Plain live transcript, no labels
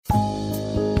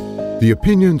The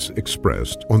opinions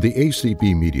expressed on the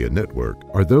ACB Media Network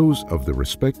are those of the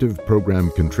respective program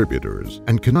contributors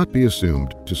and cannot be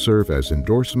assumed to serve as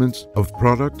endorsements of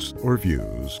products or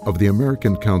views of the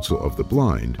American Council of the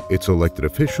Blind, its elected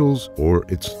officials, or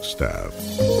its staff.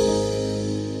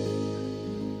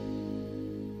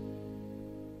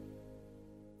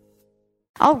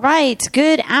 All right,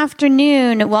 good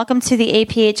afternoon. Welcome to the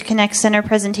APH ConnectCenter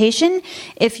presentation.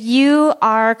 If you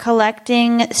are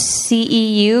collecting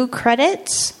CEU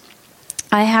credits,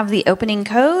 I have the opening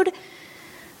code.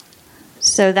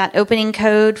 So that opening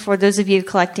code for those of you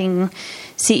collecting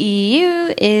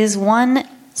CEU is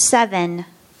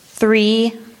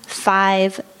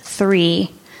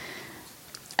 17353.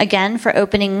 Again, for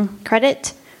opening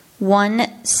credit,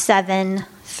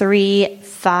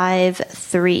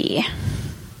 17353.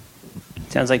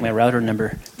 Sounds like my router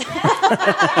number.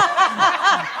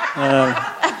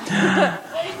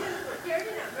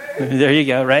 There you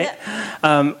go, right?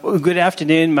 Good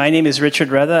afternoon. My name is Richard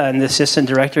Retha. I'm the Assistant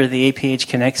Director of the APH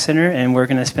ConnectCenter, and we're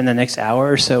going to spend the next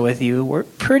hour or so with you. We're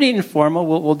pretty informal.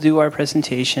 We'll do our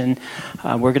presentation.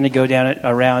 We're going to go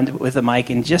around with a mic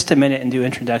in just a minute and do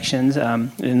introductions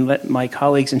and let my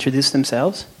colleagues introduce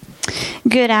themselves.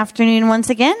 Good afternoon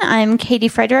once again. I'm Katie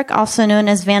Frederick, also known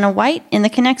as Vanna White in the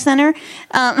ConnectCenter.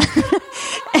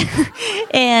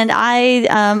 And I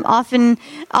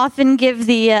often give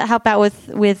the help out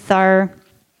with our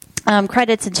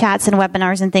credits and chats and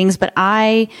webinars and things, but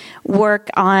I work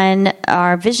on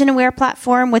our Vision Aware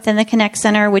platform within the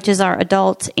ConnectCenter, which is our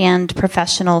adult and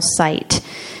professional site.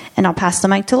 And I'll pass the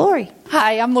mic to Lori.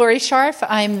 Hi, I'm Lori Scharf.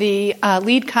 I'm the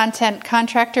lead content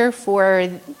contractor for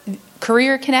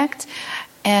Career Connect,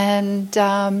 and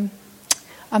I'm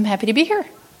happy to be here.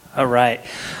 All right.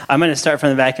 I'm going to start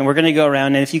from the back, and we're going to go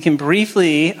around. And if you can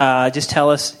briefly just tell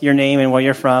us your name and where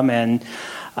you're from, and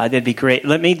that'd be great.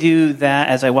 Let me do that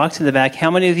as I walk to the back.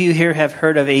 How many of you here have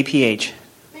heard of APH?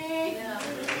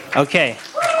 Okay.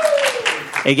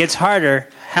 It gets harder.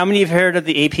 How many have heard of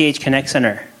the APH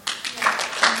ConnectCenter?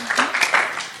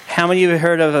 How many of you have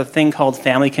heard of a thing called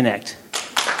Family Connect?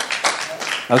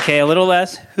 Okay, a little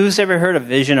less. Who's ever heard of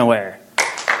Vision Aware?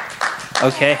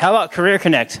 Okay, how about Career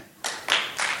Connect?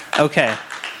 Okay.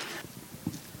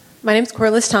 My name's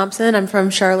Corliss Thompson. I'm from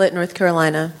Charlotte, North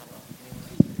Carolina.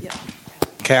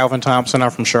 Calvin Thompson.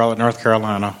 I'm from Charlotte, North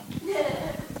Carolina.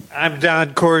 I'm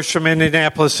Don Kors from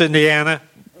Indianapolis, Indiana.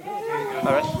 All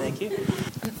right, thank you.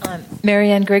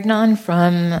 Marianne Grignon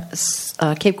from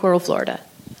Cape Coral, Florida.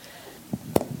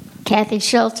 Kathy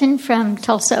Shelton from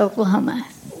Tulsa, Oklahoma.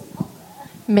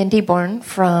 Mindy Bourne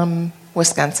from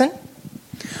Wisconsin.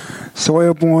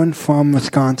 Sawyer Bourne from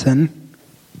Wisconsin.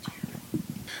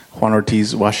 Juan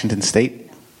Ortiz, Washington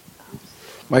State.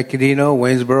 Mike Cadino,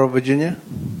 Waynesboro, Virginia.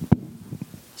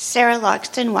 Sarah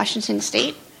Loxton, Washington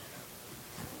State.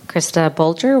 Krista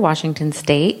Bulger, Washington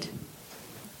State.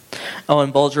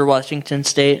 Owen Bulger, Washington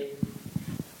State.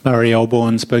 Larry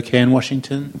Elbourne, Spokane,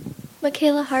 Washington.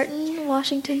 Michaela Harton,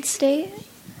 Washington State.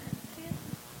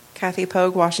 Kathy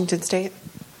Pogue, Washington State.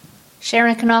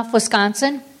 Sharon Knopf,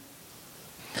 Wisconsin.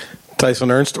 Tyson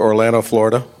Ernst, Orlando,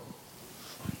 Florida.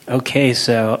 Okay,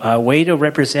 so way to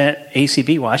represent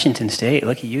ACB Washington State.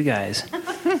 Look at you guys.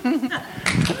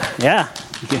 Yeah,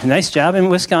 nice job in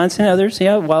Wisconsin. Others,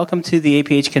 yeah, welcome to the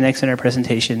APH ConnectCenter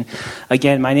presentation.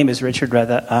 Again, my name is Richard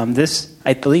Retha. This,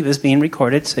 I believe, is being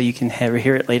recorded, so you can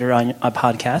hear it later on a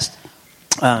podcast.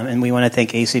 And we want to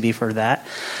thank ACB for that.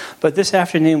 But this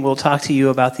afternoon, we'll talk to you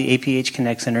about the APH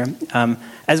ConnectCenter.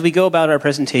 As we go about our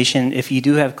presentation, if you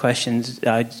do have questions,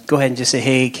 go ahead and just say,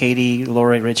 hey, Katie,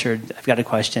 Lori, Richard, I've got a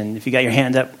question. If you got your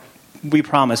hand up, we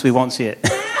promise we won't see it.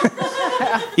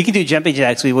 You can do jumping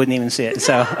jacks, we wouldn't even see it.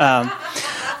 So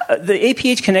the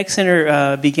APH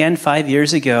ConnectCenter began 5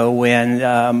 years ago when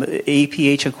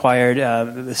APH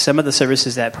acquired some of the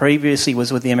services that previously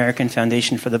was with the American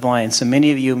Foundation for the Blind. So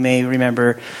many of you may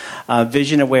remember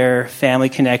Vision Aware, Family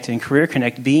Connect, and Career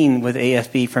Connect being with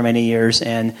AFB for many years,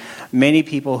 and many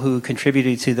people who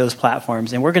contributed to those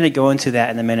platforms. And we're going to go into that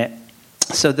in a minute.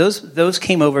 So those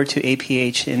came over to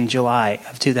APH in July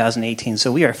of 2018.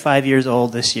 So we are 5 years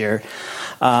old this year.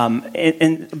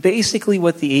 And basically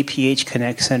what the APH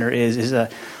ConnectCenter is a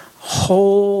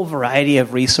whole variety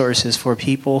of resources for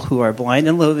people who are blind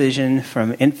and low vision,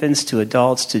 from infants to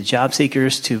adults to job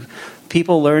seekers to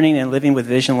people learning and living with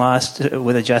vision loss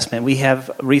with adjustment. We have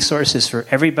resources for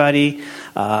everybody.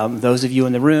 Those of you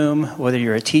in the room, whether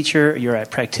you're a teacher, you're a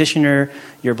practitioner,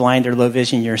 you're blind or low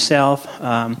vision yourself,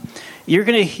 you're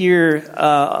going to hear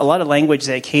a lot of language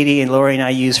that Katie and Lori and I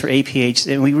use for APH,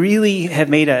 and we really have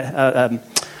made a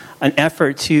an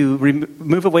effort to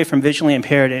move away from visually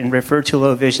impaired and refer to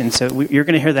low vision. So you're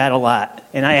going to hear that a lot,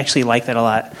 and I actually like that a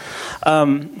lot.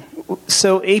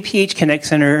 So APH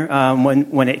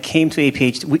ConnectCenter, when it came to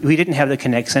APH, we didn't have the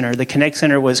ConnectCenter. The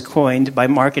ConnectCenter was coined by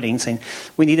marketing, saying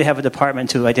we need to have a department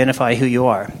to identify who you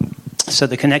are. So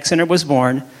the ConnectCenter was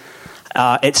born.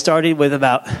 It started with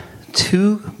about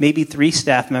 2, maybe 3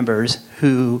 staff members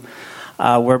who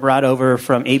were brought over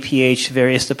from APH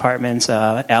various departments,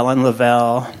 Alan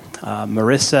Lavelle,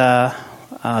 Marissa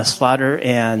Slaughter,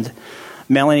 and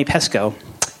Melanie Pesco.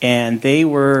 And they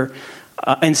were,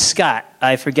 and Scott,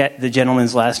 I forget the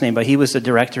gentleman's last name, but he was the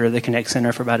director of the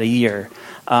ConnectCenter for about a year.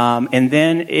 And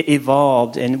then it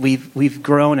evolved, and we've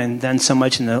grown and done so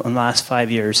much in the last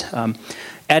 5 years.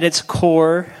 At its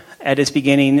core, at its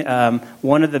beginning,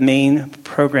 one of the main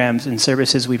programs and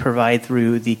services we provide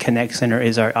through the ConnectCenter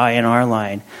is our INR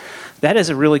line. That is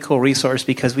a really cool resource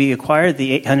because we acquired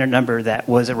the 800 number that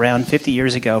was around 50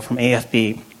 years ago from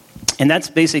AFB. And that's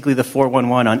basically the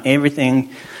 411 on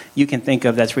everything you can think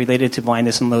of that's related to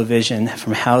blindness and low vision,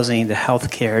 from housing to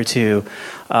healthcare to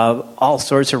all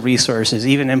sorts of resources,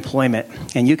 even employment.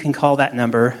 And you can call that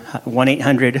number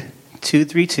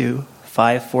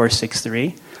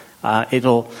 1-800-232-5463.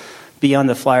 It'll be on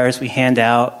the flyers we hand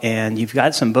out, and you've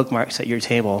got some bookmarks at your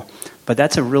table. But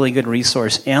that's a really good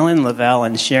resource. Alan Lavelle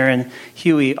and Sharon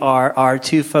Huey are our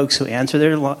 2 folks who answer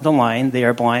the line. They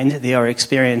are blind, they are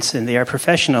experienced, and they are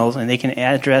professionals, and they can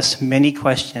address many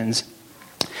questions.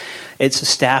 It's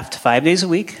staffed 5 days a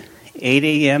week, 8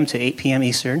 a.m. to 8 p.m.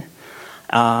 Eastern.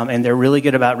 And they're really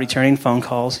good about returning phone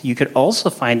calls. You could also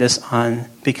find us on,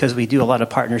 because we do a lot of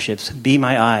partnerships, Be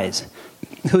My Eyes.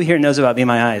 Who here knows about Be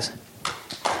My Eyes?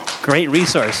 Great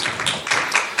resource.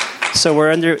 So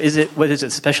we're under, what is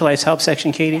it, Specialized Help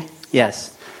Section, Katie?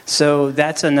 Yes. So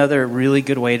that's another really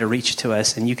good way to reach to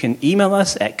us. And you can email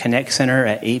us at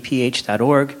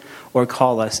connectcenter@aph.org or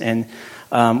call us. And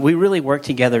we really work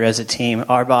together as a team.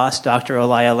 Our boss, Dr.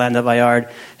 Olaya Landavayard,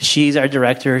 she's our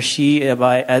director. She,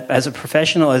 as a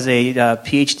professional, is a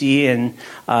PhD in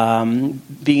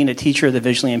being a teacher of the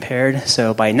visually impaired.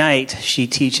 So by night, she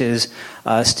teaches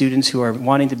students who are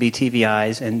wanting to be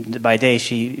TVIs, and by day,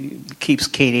 she keeps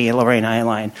Katie and Lorraine in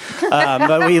line.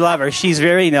 But we love her. She's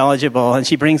very knowledgeable, and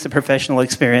she brings the professional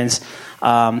experience.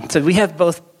 So we have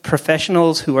both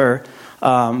professionals who are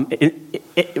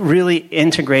really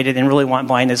integrated and really want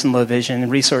blindness and low vision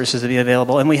and resources to be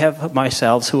available. And we have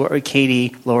myself, who are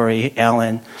Katie, Lori,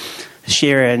 Alan,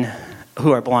 Sharon,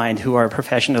 who are blind, who are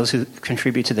professionals who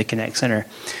contribute to the ConnectCenter.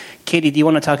 Katie, do you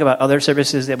want to talk about other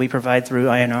services that we provide through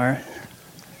INR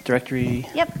directory?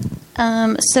 Yep.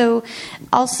 So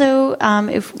also,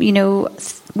 if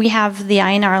we have the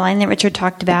INR line that Richard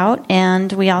talked about,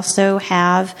 and we also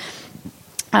have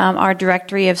our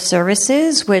directory of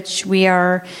services, which we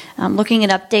are looking at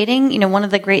updating. One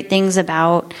of the great things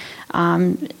about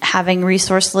having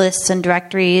resource lists and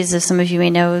directories, as some of you may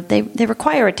know, they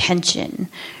require attention,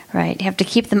 right? You have to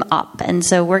keep them up. And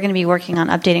so we're going to be working on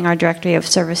updating our directory of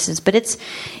services. But it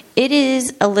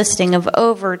is a listing of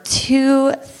over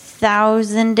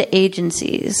 2,000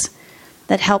 agencies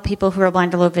that help people who are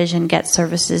blind or low vision get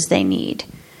services they need.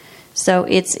 So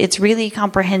it's really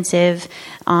comprehensive.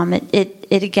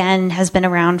 It again has been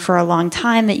around for a long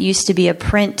time. It used to be a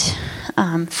print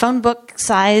phone book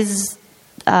size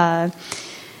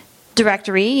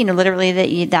directory.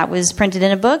 Literally that was printed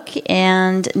in a book,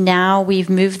 and now we've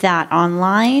moved that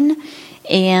online.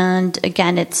 And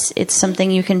again, it's something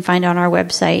you can find on our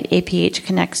website,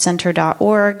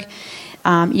 aphconnectcenter.org.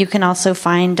 You can also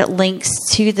find links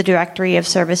to the directory of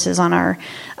services on our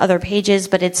other pages,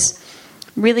 but it's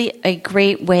really a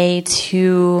great way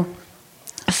to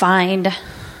find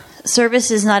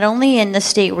services not only in the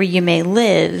state where you may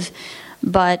live,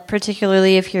 but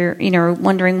particularly if you're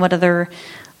wondering what other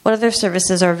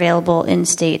services are available in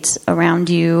states around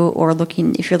you, or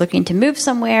if you're looking to move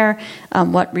somewhere,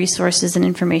 what resources and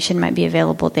information might be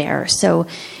available there. So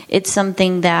it's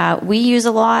something that we use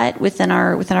a lot within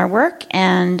our work,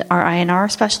 and our INR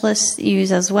specialists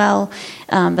use as well.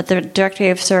 But the directory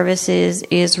of services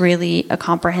is really a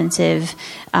comprehensive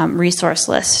resource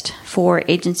list for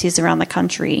agencies around the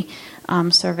country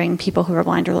serving people who are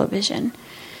blind or low vision.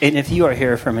 And if you are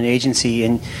here from an agency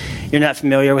and you're not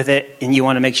familiar with it and you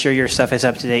want to make sure your stuff is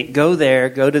up to date, go there,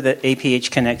 go to the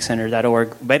aphconnectcenter.org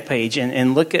webpage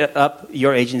and look up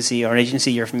your agency or an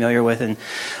agency you're familiar with, and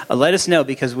let us know,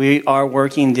 because we are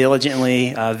working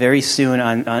diligently very soon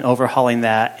on overhauling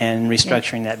that and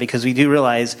restructuring that, because we do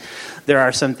realize there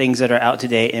are some things that are out to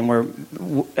date, and we're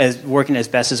working as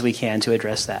best as we can to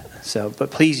address that.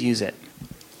 But please use it.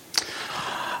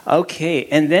 Okay,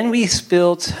 and then we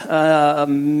built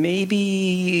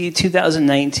maybe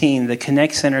 2019 the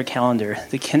ConnectCenter calendar.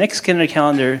 The ConnectCenter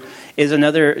calendar is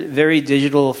another very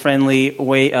digital-friendly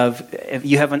way of, if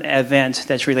you have an event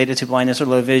that's related to blindness or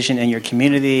low vision in your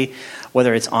community,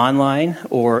 whether it's online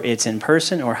or it's in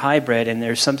person or hybrid, and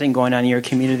there's something going on in your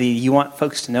community you want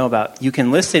folks to know about, you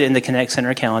can list it in the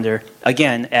ConnectCenter calendar,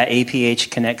 again, at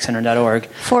aphconnectcenter.org.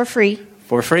 For free.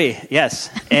 For free, yes.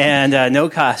 And no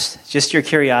cost, just your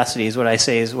curiosity is what I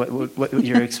say is what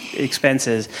your expense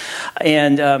is.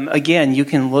 And again, you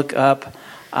can look up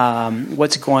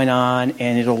what's going on,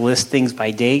 and it'll list things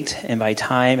by date and by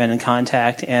time and in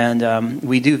contact. And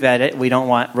we do vet it. We don't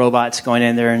want robots going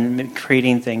in there and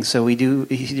creating things. So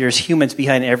there's humans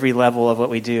behind every level of what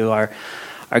we do. Our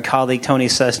colleague Tony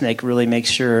Susnick really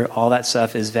makes sure all that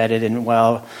stuff is vetted and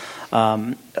well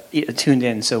tuned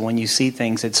in, so when you see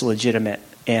things, it's legitimate,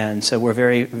 and so we're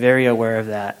very, very aware of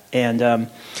that. And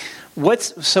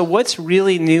what's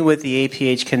really new with the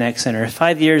APH ConnectCenter?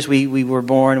 5 years we were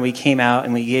born, we came out,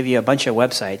 and we gave you a bunch of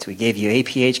websites. We gave you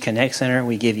APH ConnectCenter,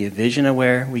 we gave you Vision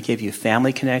Aware, we gave you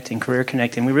Family Connect and Career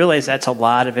Connect, and we realized that's a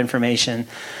lot of information.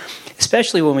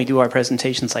 Especially when we do our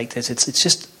presentations like this, it's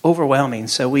just overwhelming.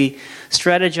 So we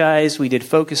strategized, we did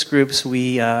focus groups,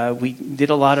 we did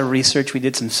a lot of research, we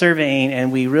did some surveying,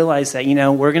 and we realized that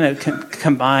we're going to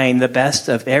combine the best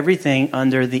of everything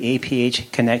under the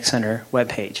APH ConnectCenter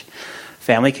webpage.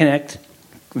 Family Connect,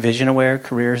 Vision Aware,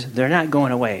 Careers, they're not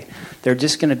going away. They're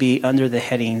just going to be under the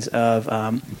headings of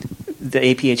the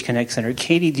APH ConnectCenter.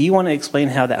 Katie, do you want to explain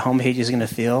how that homepage is going to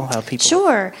feel? How people?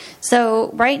 Sure. So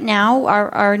right now,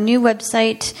 our new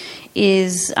website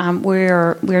is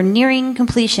we're nearing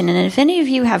completion, and if any of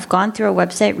you have gone through a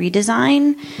website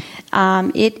redesign,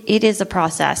 it is a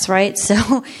process, right?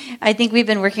 So I think we've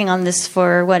been working on this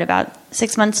for about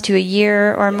 6 months to a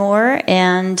year or more,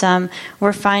 and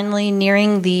we're finally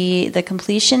nearing the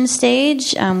completion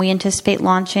stage. We anticipate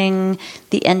launching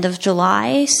the end of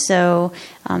July, so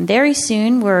very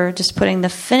soon. We're just putting the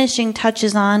finishing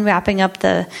touches on, wrapping up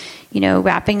the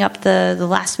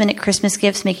last minute Christmas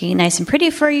gifts, making it nice and pretty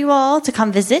for you all to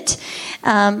come visit.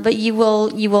 But you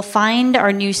will find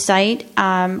our new site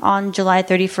on July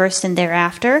 31st and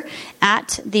thereafter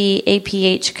at the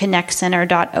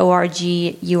aphconnectcenter.org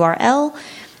URL.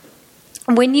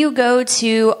 When you go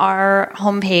to our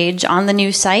homepage on the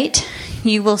new site,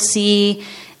 you will see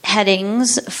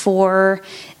headings for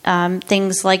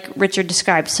things like Richard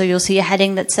described. So you'll see a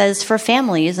heading that says for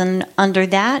families, and under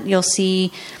that you'll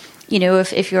see,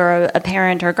 if you're a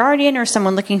parent or guardian or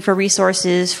someone looking for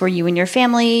resources for you and your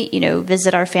family,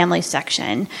 visit our family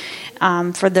section.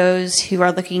 For those who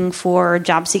are looking for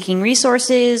job-seeking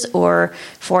resources or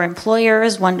for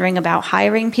employers wondering about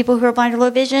hiring people who are blind or low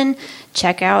vision,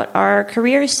 check out our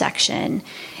careers section.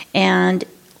 And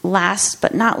last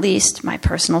but not least, my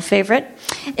personal favorite,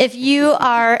 if you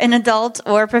are an adult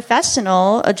or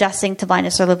professional adjusting to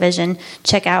blindness or low vision,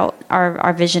 check out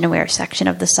our Vision Aware section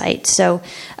of the site. So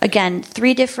again,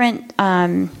 3 different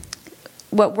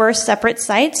what were separate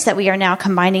sites that we are now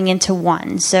combining into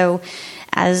one. So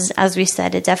as we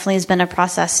said, it definitely has been a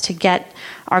process to get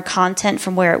our content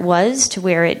from where it was to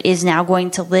where it is now going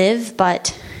to live,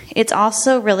 but it's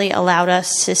also really allowed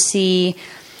us to see,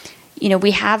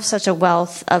 we have such a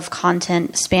wealth of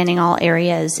content spanning all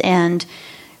areas, and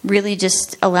really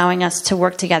just allowing us to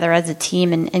work together as a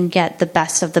team and get the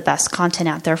best of the best content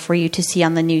out there for you to see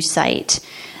on the new site.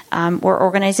 We're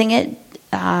organizing it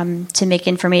to make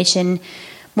information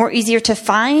more easier to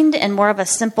find and more of a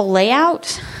simple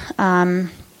layout than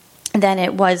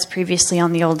it was previously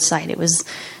on the old site. It was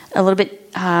a little bit,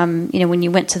 when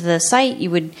you went to the site,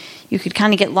 you could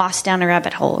kind of get lost down a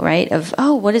rabbit hole, right? Of,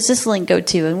 what does this link go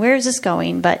to and where is this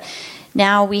going? But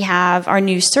now we have our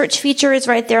new search feature is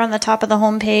right there on the top of the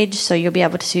homepage, so you'll be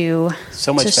able to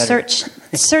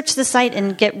search the site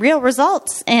and get real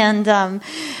results and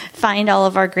find all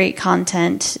of our great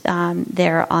content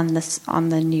there on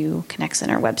the new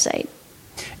ConnectCenter website.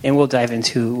 And we'll dive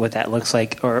into what that looks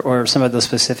like, or some of the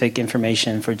specific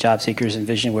information for job seekers and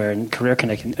Vision Aware and Career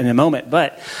Connect in a moment.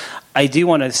 But I do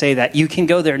want to say that you can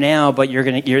go there now, but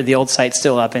the old site's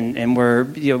still up, and we're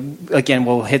again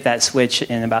we'll hit that switch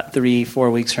in about 3-4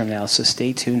 weeks from now. So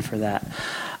stay tuned for that.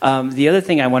 The other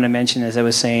thing I want to mention, as I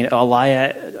was saying,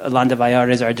 Alaya Landavayar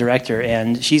is our director,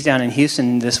 and she's down in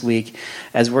Houston this week.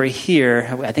 As we're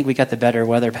here, I think we got the better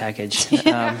weather package,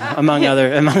 among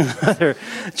other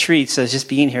treats. So just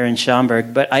being here in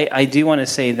Schaumburg. But I do want to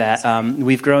say that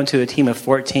we've grown to a team of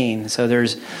 14. So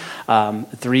there's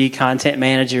 3 content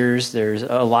managers. There's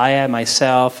Alaya,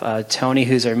 myself, Tony,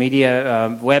 who's our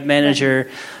media web manager.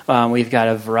 We've got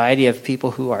a variety of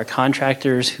people who are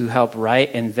contractors who help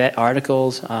write and vet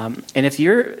articles. And if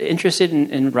you're interested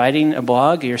in writing a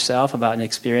blog yourself about an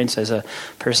experience as a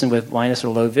person with blindness or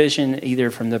low vision,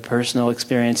 either from the personal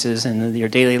experiences in your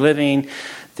daily living,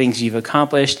 things you've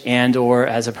accomplished, and or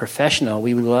as a professional,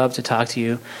 we would love to talk to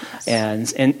you.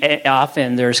 And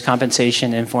often there's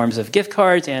compensation in forms of gift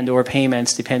cards and or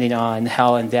payments depending on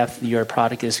how in-depth your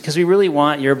product is, because we really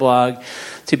want your blog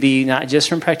to be not just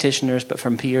from practitioners but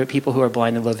from people who are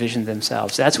blind and low vision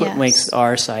themselves. That's what makes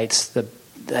our sites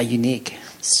unique.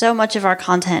 So much of our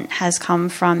content has come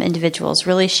from individuals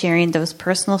really sharing those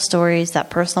personal stories, that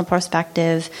personal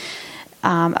perspective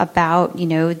about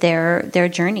their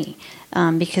journey.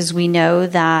 Because we know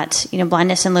that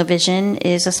blindness and low vision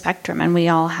is a spectrum, and we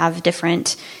all have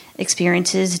different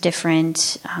experiences,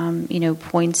 different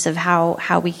points of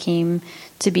how we came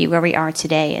to be where we are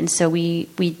today. And so we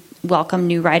welcome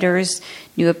new writers,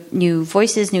 new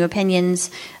voices, new opinions.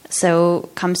 So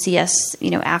come see us,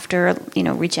 after,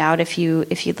 reach out if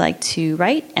you'd like to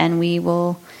write, and we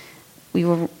will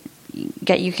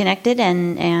get you connected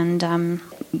and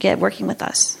get working with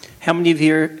us. How many of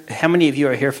you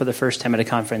are here for the first time at a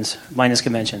conference, blindness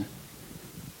convention?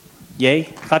 Yay?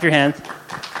 Clap your hand.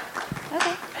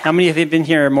 Okay. How many of you have been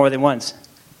here more than once?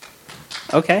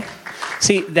 Okay.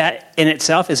 See, that in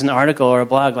itself is an article or a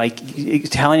blog, like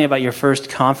telling you about your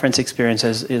first conference experience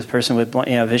as a person with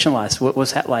vision loss. What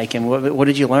was that like, and what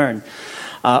did you learn?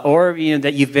 Or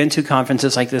that you've been to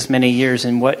conferences like this many years,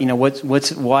 and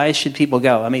why should people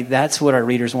go? I mean, that's what our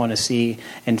readers want to see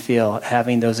and feel,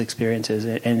 having those experiences,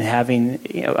 and having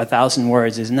 1,000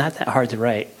 words is not that hard to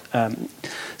write.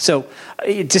 So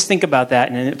just think about that,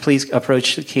 and then please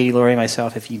approach Katie, Lori, and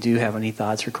myself if you do have any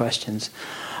thoughts or questions.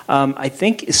 I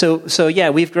think so. Yeah,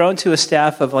 we've grown to a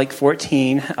staff of like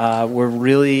 14. We're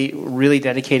really, really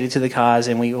dedicated to the cause,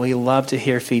 and we love to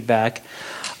hear feedback.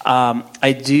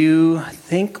 I do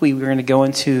think we were going to go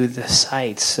into the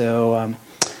site. So,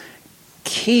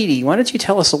 Katie, why don't you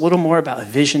tell us a little more about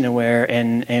Vision Aware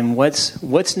and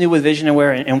what's new with Vision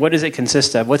Aware, and what does it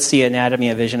consist of? What's the anatomy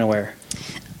of Vision Aware?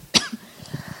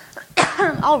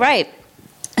 All right.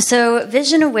 So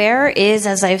Vision Aware is,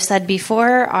 as I've said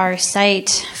before, our site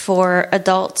for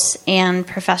adults and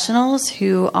professionals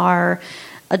who are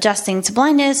adjusting to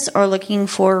blindness or looking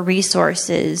for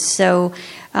resources. So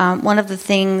one of the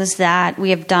things that we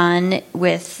have done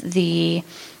with the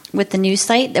new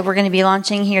site that we're going to be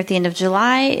launching here at the end of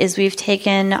July is we've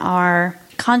taken our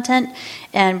content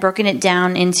and broken it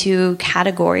down into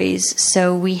categories.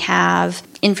 So we have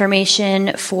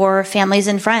information for families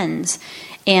and friends.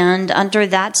 And under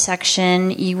that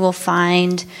section, you will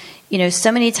find,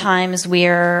 so many times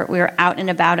we're out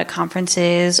and about at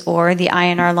conferences, or the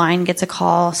INR line gets a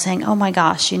call saying, "Oh my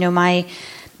gosh, my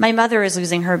mother is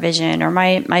losing her vision," or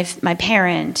my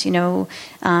parent.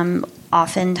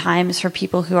 Oftentimes for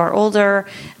people who are older,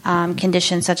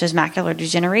 conditions such as macular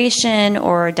degeneration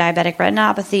or diabetic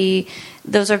retinopathy,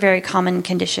 those are very common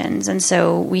conditions. And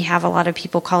so we have a lot of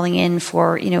people calling in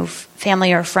for,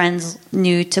 family or friends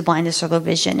new to blindness or low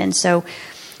vision. And so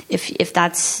if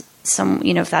that's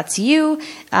if that's you,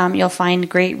 you'll find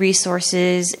great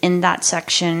resources in that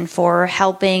section for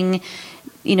helping,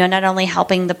 not only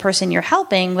helping the person you're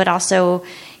helping, but also,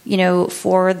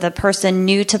 for the person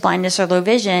new to blindness or low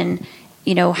vision,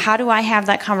 how do I have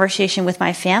that conversation with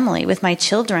my family, with my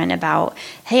children about,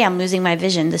 hey, I'm losing my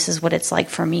vision. This is what it's like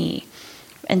for me.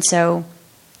 And so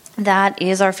that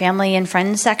is our family and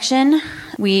friends section.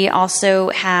 We also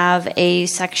have a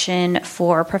section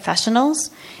for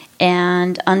professionals.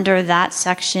 And under that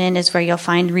section is where you'll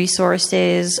find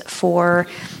resources for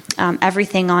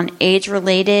everything on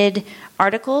age-related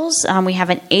articles. We have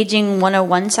an Aging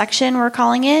 101 section, we're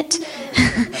calling it.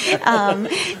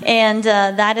 And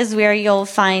that is where you'll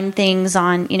find things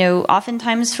on,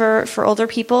 oftentimes for older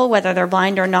people, whether they're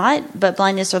blind or not, but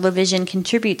blindness or low vision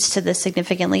contributes to this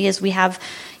significantly, as we have,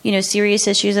 serious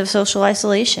issues of social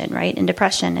isolation, right, and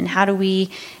depression. And how do we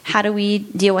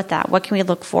deal with that? What can we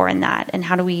look for in that? And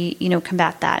how do we,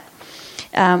 combat that?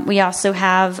 We also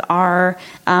have our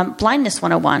blindness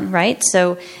 101, right?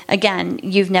 So again,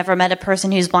 you've never met a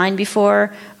person who's blind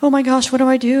before. Oh my gosh, what do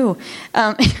I do?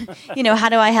 How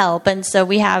do I help? And so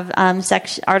we have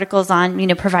articles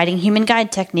on, providing human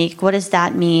guide technique. What does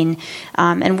that mean?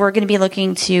 And we're going to be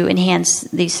looking to enhance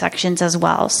these sections as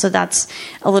well. So that's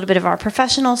a little bit of our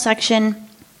professional section.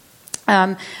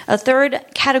 A third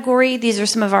category, these are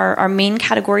some of our main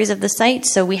categories of the site.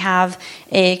 So we have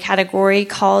a category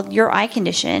called Your Eye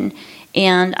Condition.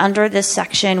 And under this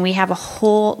section, we have a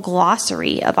whole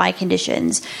glossary of eye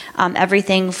conditions,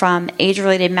 everything from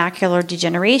age-related macular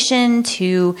degeneration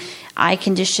to eye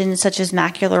conditions such as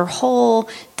macular hole,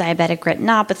 diabetic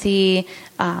retinopathy,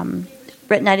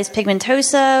 retinitis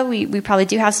pigmentosa. We probably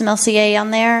do have some LCA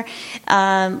on there.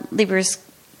 Leber's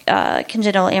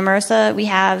congenital amaurosa. We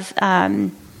have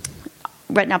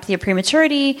retinopathy of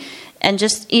prematurity, and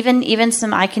just even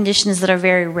some eye conditions that are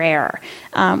very rare.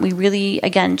 We really,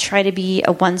 again, try to be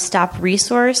a one-stop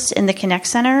resource in the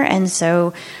ConnectCenter, and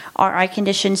so our eye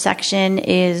condition section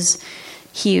is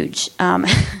huge.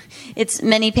 It's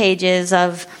many pages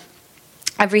of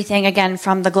everything, again,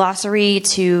 from the glossary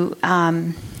to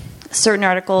certain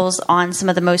articles on some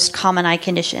of the most common eye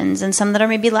conditions, and some that are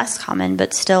maybe less common,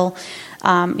 but still,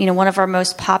 one of our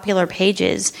most popular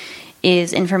pages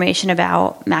is information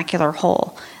about macular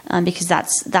hole, because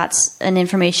that's an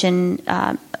information,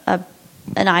 an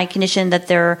eye condition that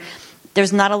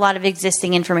there's not a lot of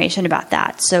existing information about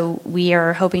that. So we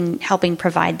are helping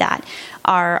provide that.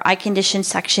 Our eye condition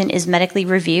section is medically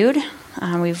reviewed.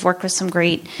 We've worked with some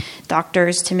great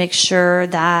doctors to make sure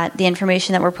that the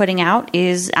information that we're putting out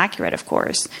is accurate, of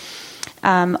course.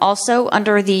 Also,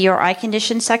 under your eye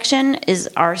condition section is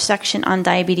our section on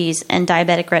diabetes and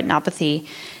diabetic retinopathy.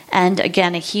 And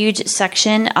again, a huge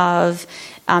section of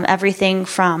everything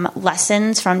from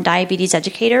lessons from diabetes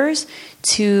educators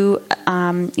to,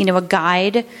 a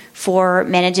guide for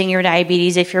managing your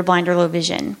diabetes if you're blind or low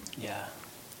vision. Yeah.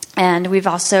 And we've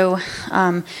also,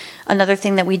 another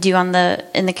thing that we do in the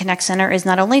ConnectCenter is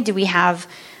not only do we have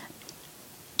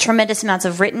tremendous amounts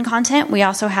of written content, we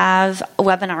also have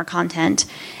webinar content.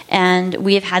 And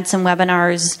we have had some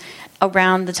webinars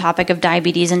around the topic of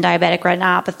diabetes and diabetic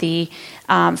retinopathy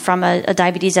from a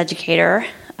diabetes educator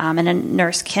and a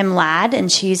nurse, Kim Ladd,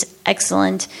 and she's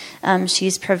excellent.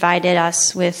 She's provided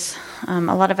us with a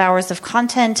lot of hours of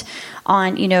content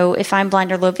on, if I'm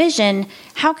blind or low vision,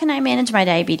 how can I manage my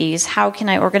diabetes? How can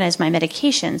I organize my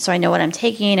medication so I know what I'm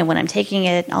taking and when I'm taking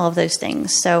it, all of those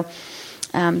things. So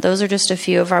those are just a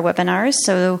few of our webinars.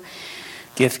 So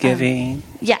gift giving.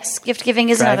 Yes, gift giving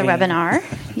is driving. Another webinar.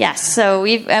 Yes, so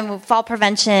we've fall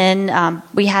prevention.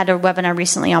 We had a webinar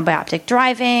recently on bioptic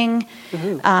driving,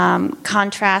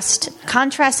 contrast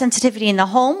sensitivity in the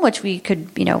home, which we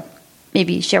could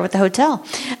maybe share with the hotel.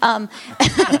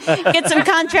 Get some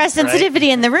contrast sensitivity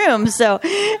in the room. So,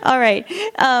 all right.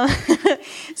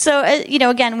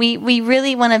 Again, we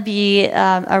really want to be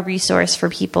a resource for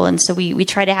people. And so we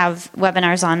try to have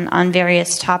webinars on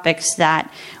various topics that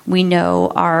we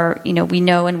know are, we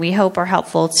know and we hope are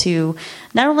helpful to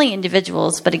not only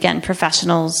individuals, but again,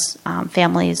 professionals,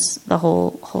 families, the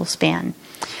whole span.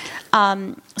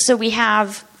 So we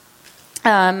have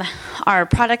our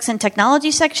products and technology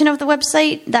section of the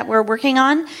website that we're working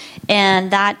on,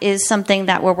 and that is something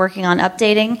that we're working on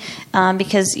updating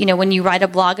because when you write a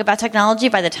blog about technology,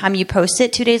 by the time you post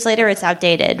it 2 days later, it's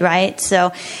outdated, right?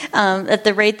 So at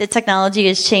the rate that technology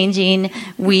is changing,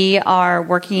 we are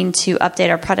working to update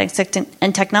our products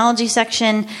and technology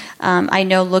section. I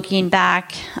know looking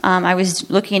back, I was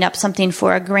looking up something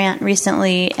for a grant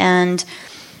recently and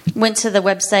went to the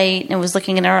website and was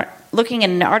looking at an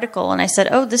article, and I said,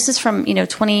 "Oh, this is from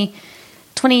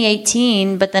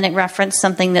 2018," but then it referenced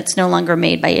something that's no longer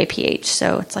made by APH.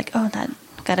 So it's like, oh, that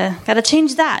gotta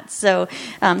change that. So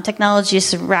technology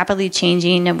is rapidly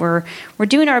changing, and we're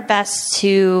doing our best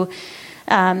to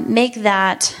make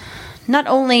that not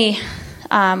only.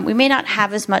 We may not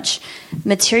have as much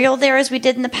material there as we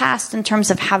did in the past in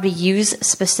terms of how to use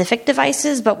specific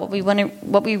devices, but what we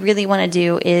really want to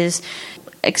do is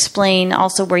explain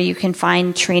also where you can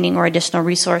find training or additional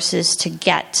resources to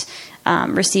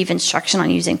receive instruction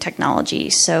on using technology.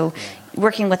 So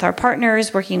working with our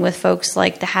partners, working with folks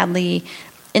like the Hadley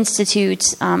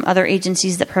Institute, other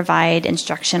agencies that provide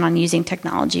instruction on using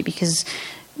technology, because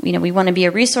we want to be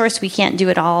a resource. We can't do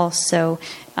it all. So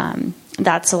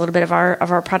that's a little bit of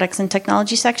our products and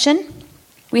technology section.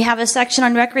 We have a section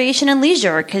on recreation and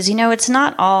leisure because, it's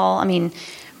not all,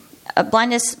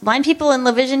 blind people and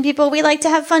low vision people, we like to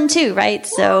have fun too, right?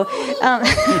 So,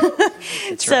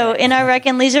 so in our rec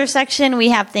and leisure section, we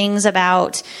have things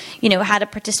about, how to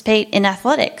participate in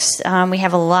athletics. We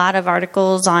have a lot of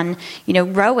articles on,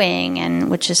 rowing,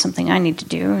 and which is something I need to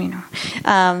do,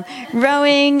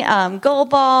 rowing,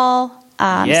 goalball,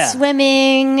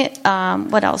 swimming,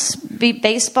 what else?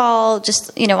 Baseball,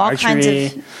 just, all archery. kinds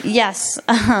of, yes,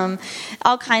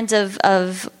 all kinds of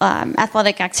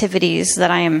athletic activities that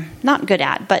I am not good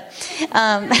at, but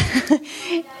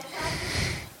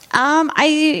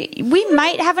We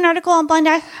might have an article on blind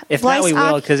ice. If not, we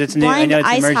will, because it's new. I know it's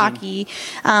ice emerging. hockey.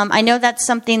 I know that's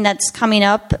something that's coming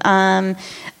up.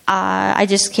 I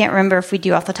just can't remember if we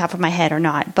do off the top of my head or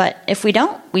not. But if we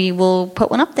don't, we will put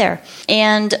one up there.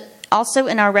 And also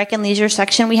in our Rec and Leisure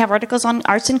section, we have articles on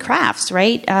arts and crafts,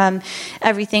 right?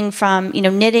 Everything from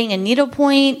knitting and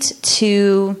needlepoint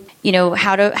to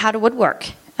how to woodwork,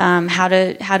 how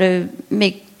to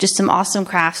make just some awesome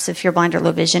crafts if you're blind or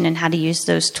low vision, and how to use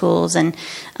those tools, and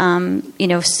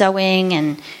sewing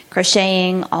and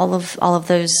crocheting, all of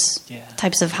those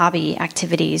types of hobby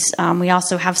activities. We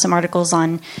also have some articles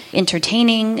on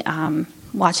entertaining,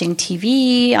 watching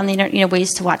TV on the internet,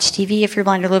 ways to watch TV if you're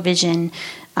blind or low vision,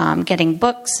 getting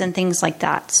books and things like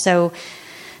that. So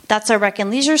that's our Rec and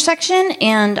Leisure section.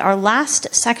 And our last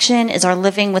section is our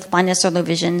Living with Blindness or Low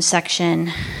Vision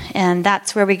section. And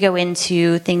that's where we go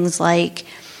into things like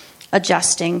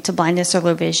adjusting to blindness or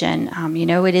low vision.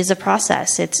 It is a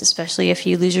process. It's especially if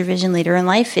you lose your vision later in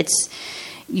life,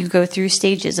 you go through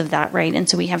stages of that, right? And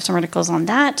so we have some articles on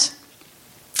that.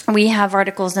 We have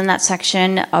articles in that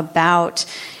section about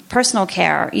personal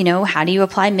care. How do you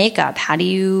apply makeup? How do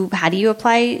you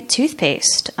apply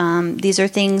toothpaste? These are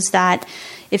things that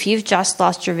if you've just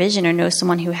lost your vision or know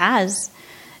someone who has,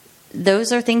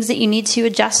 those are things that you need to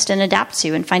adjust and adapt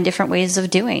to and find different ways of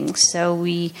doing. So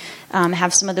we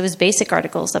have some of those basic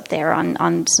articles up there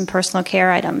on some personal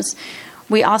care items.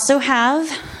 We also have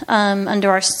under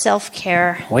our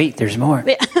self-care... Wait, there's more.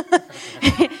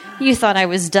 You thought I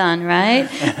was done,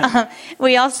 right?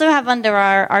 We also have under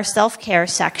our self-care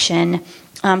section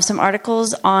some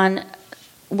articles on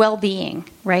well-being,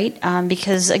 right?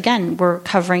 Because, again, we're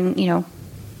covering,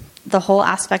 the whole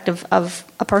aspect of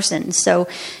a person. So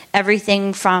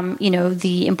everything from,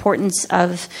 the importance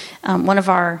of one of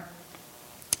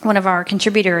our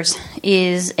contributors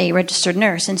is a registered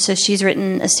nurse. And so she's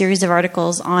written a series of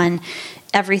articles on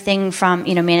everything from,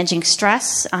 managing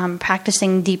stress,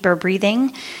 practicing deeper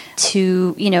breathing,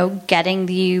 to, getting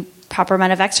the proper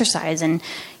amount of exercise. And,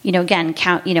 again,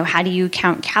 count, how do you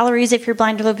count calories if you're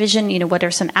blind or low vision? What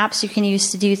are some apps you can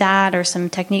use to do that, or some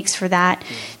techniques for that,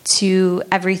 to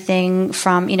everything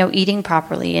from, eating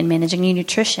properly and managing your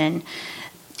nutrition.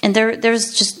 And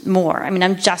there's just more.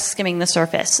 I'm just skimming the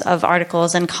surface of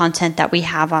articles and content that we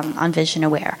have on Vision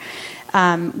Aware.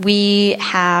 We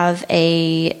have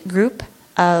a group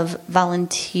of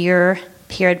volunteer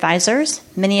peer advisors,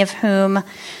 many of whom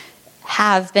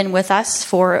have been with us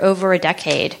for over a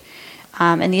decade.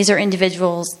 And these are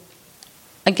individuals,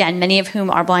 again, many of whom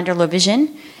are blind or low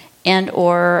vision, and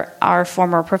or are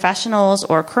former professionals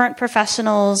or current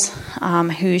professionals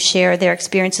who share their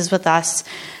experiences with us,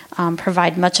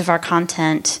 provide much of our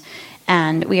content.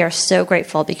 And we are so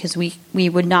grateful, because we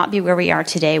would not be where we are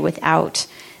today without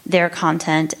their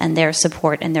content and their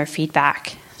support and their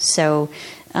feedback. So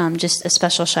just a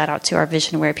special shout out to our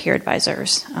Vision Aware peer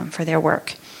advisors for their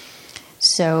work.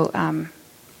 So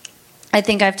I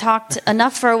think I've talked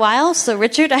enough for a while. So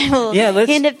Richard, I will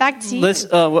hand it back to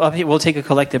you. We'll take a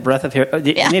collective breath up here.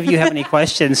 Did any of you have any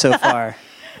questions so far?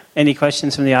 Any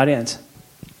questions from the audience?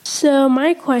 So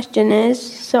my question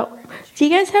is, do you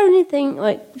guys have anything, do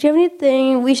you have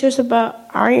anything research about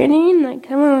ironing?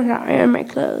 I want to iron my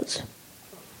clothes.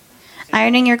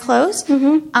 Ironing your clothes?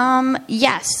 Mm-hmm.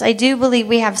 Yes, I do believe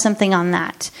we have something on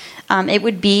that. It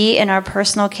would be in our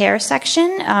personal care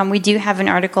section. We do have an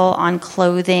article on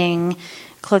clothing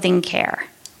care.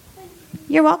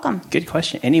 You're welcome. Good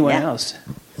question. Anyone else?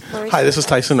 Hi, this is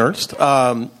Tyson Ernst.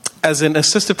 As an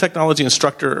assistive technology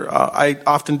instructor, I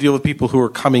often deal with people who are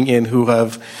coming in who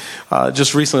have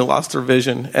just recently lost their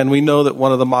vision. And we know that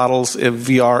one of the models of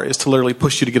VR is to literally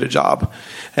push you to get a job.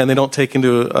 And they don't take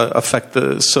into effect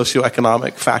the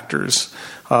socioeconomic factors,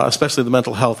 especially the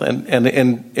mental health. And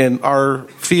in our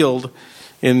field,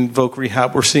 in Voc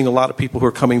Rehab, we're seeing a lot of people who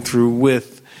are coming through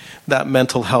with that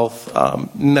mental health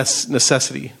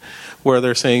necessity, where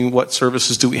they're saying, what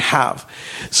services do we have?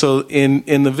 So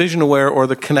in the Vision Aware or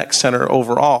the ConnectCenter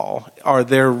overall, are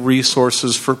there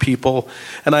resources for people?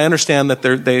 And I understand that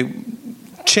they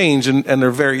change and they're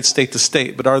varied state to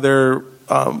state, but are there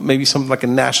maybe something like a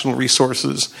national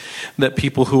resources that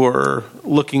people who are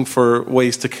looking for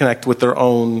ways to connect with their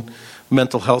own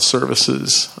mental health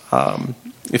services,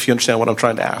 if you understand what I'm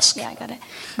trying to ask? Yeah, I got it.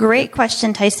 Great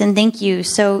question, Tyson. Thank you.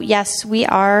 So yes, we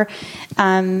are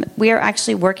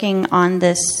actually working on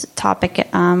this topic.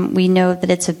 We know that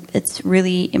it's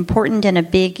really important and a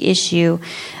big issue.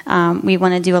 We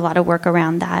want to do a lot of work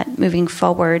around that moving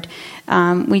forward.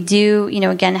 We do,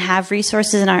 again, have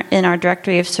resources in our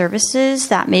directory of services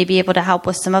that may be able to help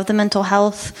with some of the mental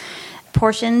health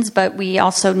portions, but we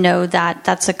also know that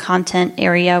that's a content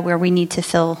area where we need to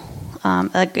fill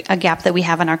a gap that we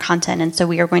have in our content. And so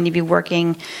we are going to be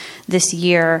working this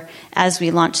year as we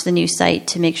launch the new site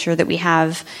to make sure that we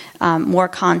have more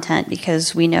content,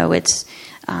 because we know it's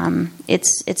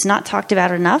not talked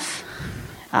about enough,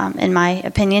 in my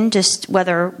opinion, just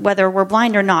whether we're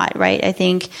blind or not, right? I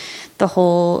think the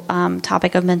whole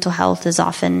topic of mental health is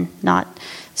often not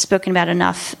spoken about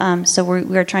enough. So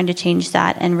we're trying to change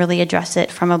that and really address it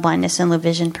from a blindness and low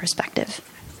vision perspective.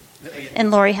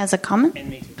 And Lori has a comment.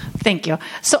 Thank you.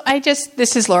 So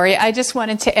this is Lori. I just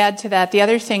wanted to add to that. The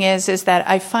other thing is that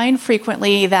I find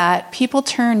frequently that people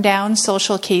turn down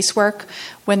social casework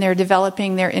when they're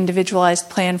developing their individualized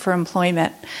plan for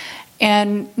employment.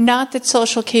 And not that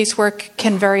social casework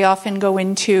can very often go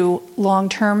into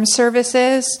long-term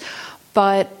services,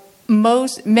 but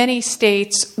many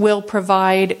states will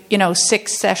provide,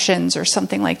 6 sessions or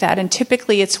something like that. And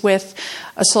typically it's with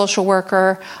a social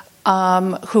worker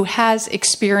who has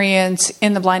experience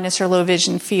in the blindness or low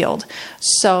vision field.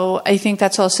 So I think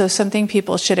that's also something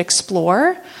people should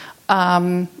explore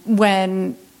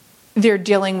when they're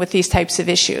dealing with these types of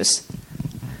issues.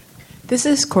 This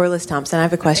is Corliss Thompson. I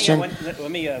have a question.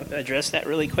 Let me address that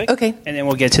really quick. Okay. And then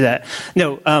we'll get to that.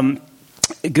 No,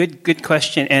 good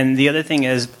question. And the other thing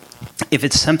is, if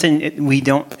it's something we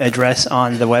don't address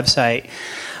on the website,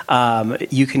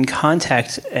 you can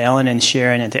contact Ellen and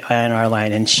Sharon at the INR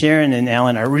line. And Sharon and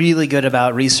Ellen are really good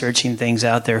about researching things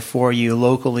out there for you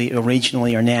locally, or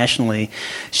regionally, or nationally.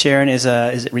 Sharon is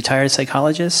a retired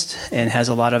psychologist and has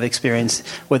a lot of experience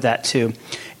with that too.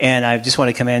 And I just want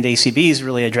to commend ACB's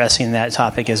really addressing that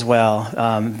topic as well,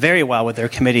 very well with their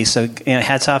committee. So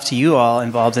hats off to you all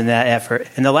involved in that effort.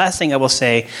 And the last thing I will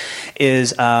say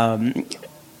is,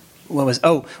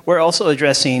 we're also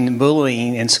addressing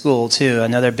bullying in school too,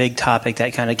 another big topic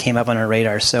that kind of came up on our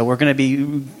radar. So we're going to be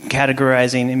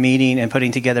categorizing, meeting, and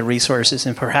putting together resources,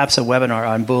 and perhaps a webinar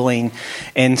on bullying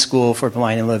in school for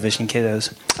blind and low vision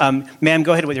kiddos. Ma'am,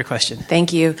 go ahead with your question.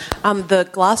 Thank you. The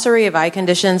glossary of eye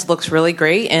conditions looks really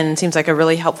great and seems like a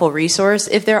really helpful resource.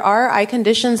 If there are eye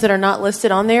conditions that are not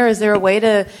listed on there, is there a way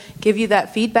to give you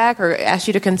that feedback or ask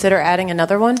you to consider adding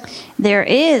another one? There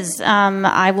is.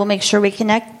 I will make sure we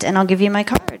connect, and I'll give you my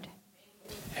card.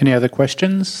 Any other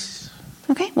questions?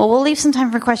 Okay. Well, we'll leave some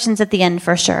time for questions at the end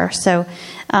for sure. So,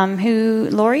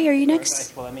 Lori, are you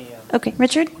next? Okay,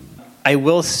 Richard? I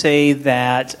will say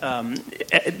that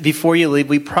before you leave,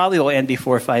 we probably will end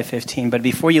before 5:15, but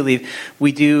before you leave,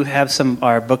 we do have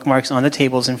our bookmarks on the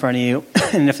tables in front of you,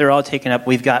 and if they're all taken up,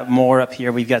 we've got more up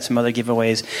here. We've got some other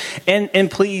giveaways, and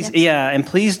please, and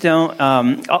please don't.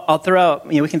 I'll throw out.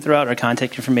 We can throw out our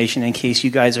contact information in case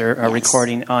you guys are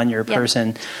recording on your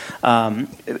person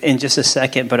in just a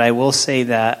second. But I will say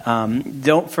that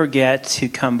don't forget to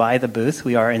come by the booth.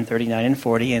 We are in 39 and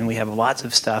 40, and we have lots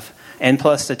of stuff. And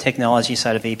plus the technology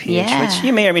side of APH, which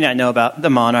you may or may not know about, the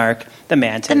Monarch, the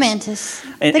Mantis.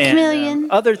 The Chameleon.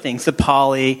 And other things, the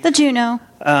Poly. The Juno.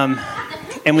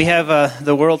 And we have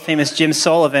the world-famous Jim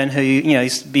Sullivan, who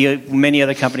used to be at many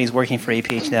other companies working for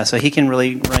APH now, so he can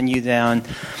really run you down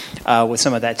with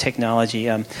some of that technology.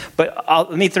 But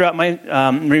let me throw out my...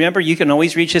 remember, you can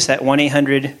always reach us at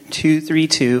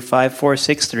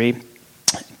 1-800-232-5463,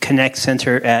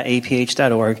 ConnectCenter at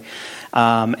aph.org.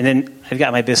 And then I've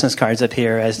got my business cards up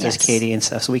here, as does Katie and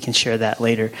stuff, so we can share that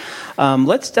later.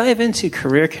 Let's dive into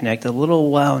Career Connect, a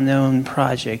little well-known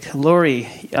project. Lori,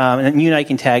 and you and I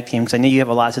can tag team because I know you have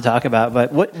a lot to talk about.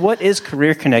 But what is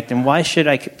Career Connect, and why should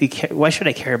I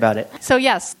care about it?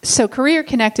 So Career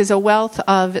Connect is a wealth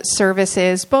of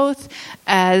services, both,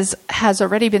 as has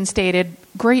already been stated,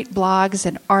 great blogs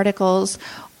and articles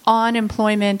on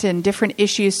employment and different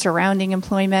issues surrounding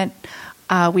employment.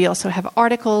 We also have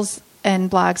articles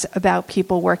and blogs about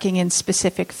people working in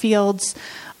specific fields,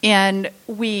 and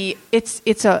it's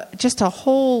just a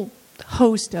whole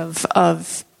host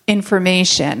of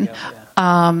information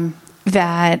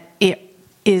that it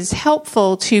is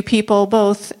helpful to people,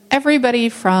 both everybody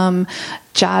from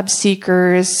job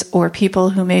seekers or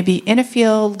people who may be in a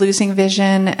field losing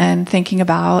vision and thinking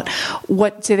about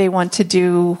what do they want to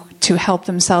do to help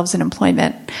themselves in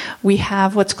employment. We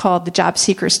have what's called the Job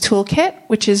Seekers Toolkit,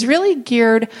 which is really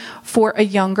geared for a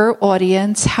younger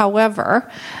audience.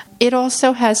 However, it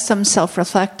also has some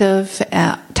self-reflective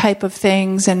type of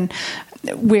things, and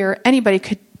where anybody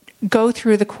could go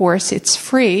through the course. It's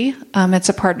free. It's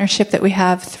a partnership that we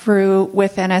have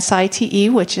with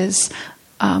NSITE, which is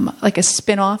like a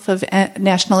spin-off of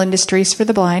National Industries for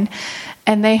the Blind.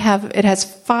 And it has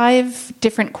 5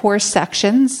 different course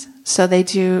sections. So they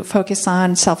do focus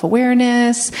on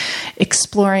self-awareness,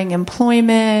 exploring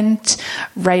employment,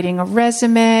 writing a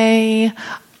resume,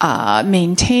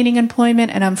 maintaining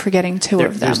employment, and I'm forgetting two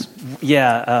of them.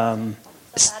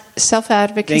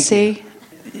 Self-advocacy.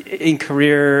 In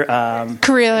career...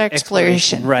 career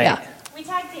exploration. Right. Yeah. We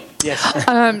tagged in. Yes.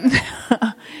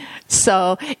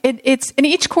 So it's in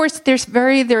each course.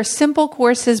 They're simple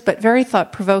courses, but very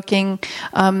thought provoking.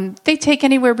 They take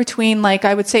anywhere between, like,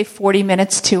 I would say 40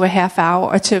 minutes to a half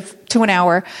hour to an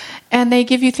hour, and they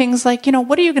give you things like,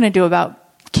 what are you going to do about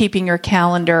keeping your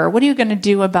calendar? What are you going to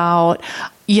do about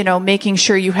making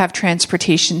sure you have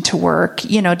transportation to work?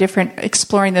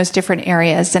 Exploring those different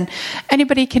areas, and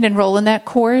anybody can enroll in that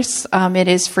course. It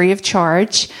is free of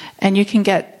charge, and you can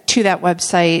get to that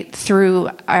website through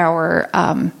our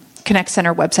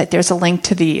ConnectCenter website. There's a link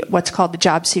to what's called the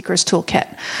Job Seekers Toolkit.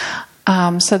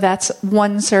 So that's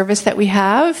one service that we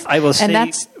have. I will say,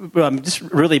 just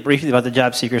really briefly about the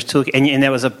Job Seekers Toolkit, and that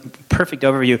was a perfect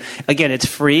overview. Again, it's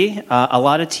free. A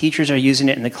lot of teachers are using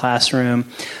it in the classroom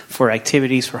for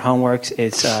activities, for homeworks.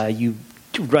 It's you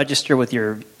register with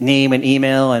your name and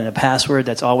email and a password.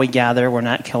 That's all we gather. We're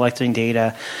not collecting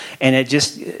data, and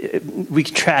we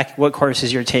can track what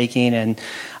courses you're taking, and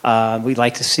we'd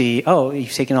like to see,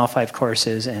 you've taken all 5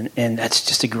 courses, and that's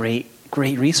just a great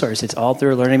resource. It's all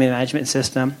through a learning management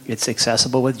system. It's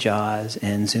accessible with JAWS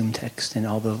and Zoom Text and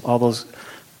all those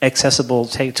accessible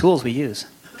tools we use.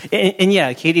 And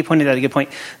yeah, Katie pointed out a good point.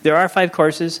 There are 5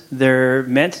 courses. They're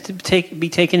meant to be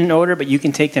taken in order, but you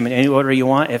can take them in any order you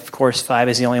want. If course 5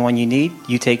 is the only one you need,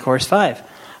 you take course 5.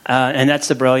 And that's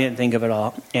the brilliant thing of it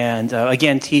all. And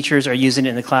again, teachers are using it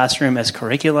in the classroom as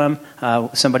curriculum.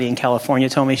 Somebody in California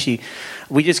told me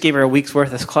we just gave her a week's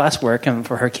worth of classwork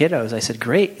for her kiddos. I said,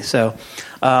 great. So,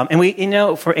 and we,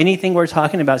 for anything we're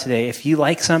talking about today, if you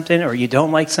like something or you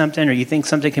don't like something or you think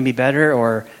something can be better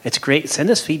or it's great,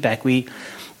 send us feedback.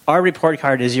 Our report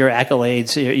card is your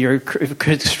accolades, your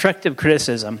constructive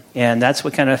criticism, and that's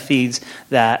what kind of feeds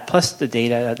that, plus the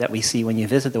data that we see when you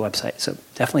visit the website. So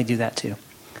definitely do that too.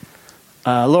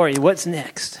 Lori, what's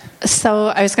next? So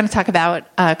I was going to talk about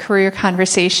Career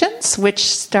Conversations, which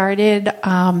started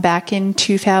back in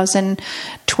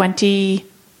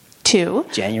 2022.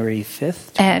 January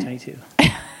 5th, 2022.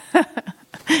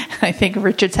 I think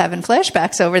Richard's having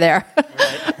flashbacks over there.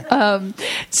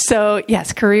 So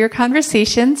yes, Career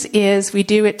Conversations we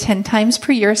do it 10 times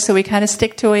per year. So we kind of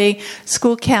stick to a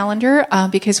school calendar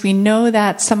because we know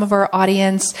that some of our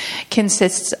audience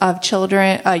consists of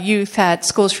youth at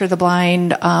Schools for the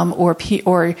Blind, or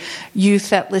youth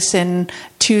that listen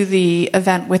to the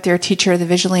event with their teacher, the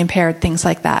visually impaired, things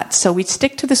like that. So we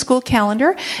stick to the school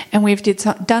calendar, and we've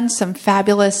done some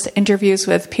fabulous interviews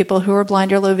with people who are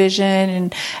blind or low vision,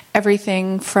 and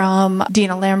everything from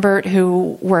Dina Lambert,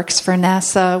 who works for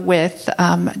NASA with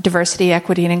diversity,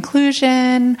 equity, and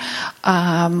inclusion.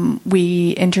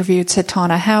 We interviewed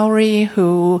Satana Howry,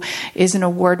 who is an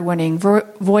award-winning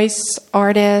voice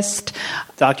artist.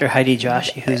 Dr. Heidi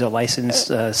Joshi, who's a licensed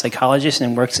psychologist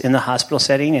and works in the hospital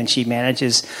setting, and she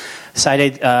manages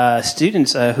sighted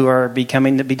students who are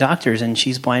becoming to be doctors, and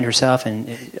she's blind herself,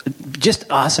 and just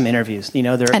awesome interviews.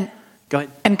 Go ahead.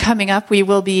 And coming up, we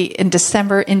will be in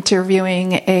December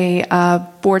interviewing a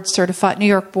New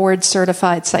York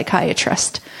board-certified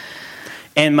psychiatrist.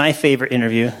 And my favorite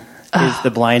interview is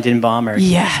the blind embalmer.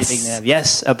 Yes.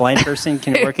 Yes, a blind person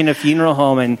can work in a funeral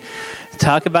home and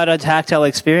talk about a tactile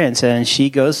experience, and she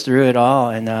goes through it all.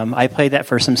 And I played that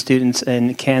for some students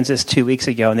in Kansas 2 weeks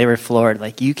ago, and they were floored.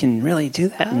 Like, you can really do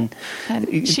that. And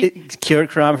Career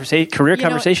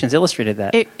Conversations illustrated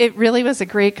that. It really was a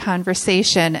great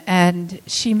conversation, and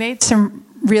she made some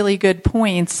really good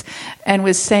points and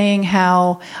was saying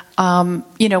how,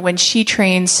 when she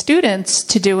trains students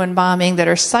to do embalming that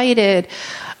are sighted,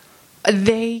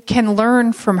 they can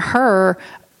learn from her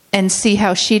and see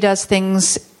how she does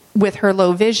things with her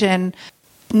low vision,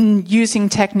 using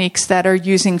techniques that are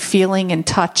using feeling and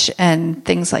touch and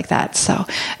things like that. So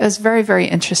it was very, very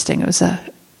interesting. It was a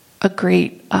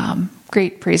great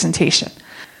presentation.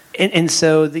 And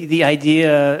so the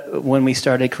idea when we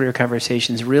started Career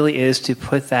Conversations really is to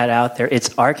put that out there. It's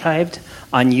archived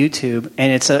on YouTube,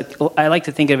 and I like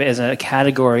to think of it as a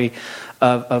category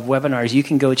of webinars you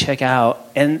can go check out,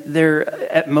 and they're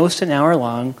at most an hour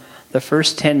long. The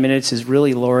first 10 minutes is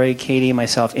really Lori, Katie, and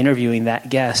myself interviewing that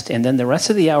guest, and then the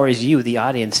rest of the hour is you, the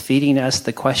audience, feeding us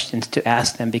the questions to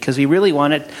ask them, because we really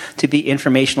want it to be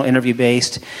informational,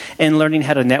 interview-based, and learning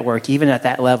how to network, even at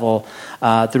that level,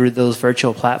 through those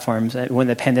virtual platforms. When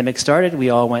the pandemic started,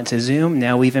 we all went to Zoom.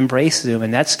 Now we've embraced Zoom,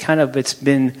 and that's it's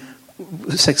been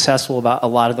successful about a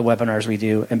lot of the webinars we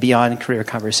do and beyond career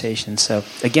conversations. So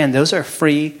again, those are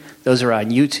free. Those are on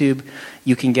YouTube.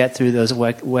 You can get through those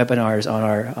webinars on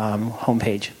our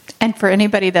homepage. And for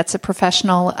anybody that's a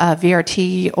professional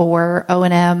VRT or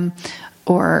O&M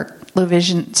or low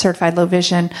vision, certified low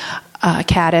vision,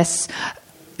 CADIS,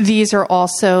 these are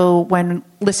also, when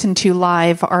listened to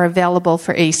live, are available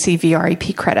for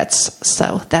ACVREP credits.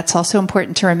 So that's also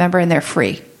important to remember, and they're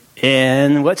free.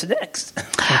 And what's next?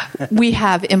 We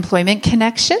have Employment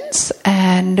Connections,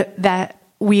 and that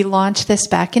we launched this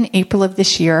back in April of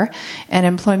this year. And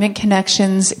Employment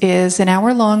Connections is an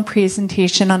hour-long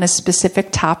presentation on a specific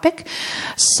topic.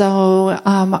 So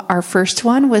our first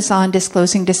one was on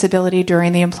disclosing disability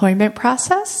during the employment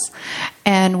process.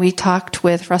 And we talked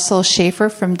with Russell Schaefer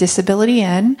from Disability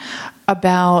In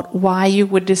about why you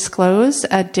would disclose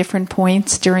at different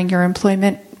points during your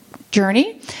employment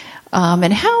journey,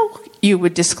 and how you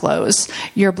would disclose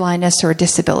your blindness or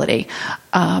disability.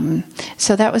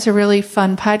 So that was a really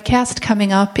fun podcast.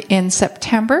 Coming up in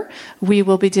September, we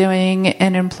will be doing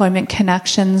an Employment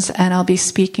Connections, and I'll be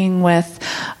speaking with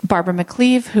Barbara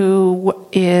McLeave, who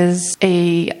is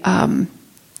a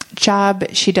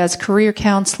she does career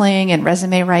counseling and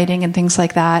resume writing and things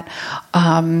like that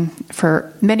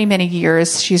for many, many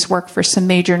years. She's worked for some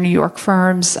major New York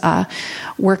firms,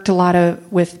 worked a lot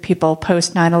with people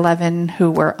post 9/11 who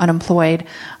were unemployed,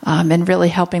 and really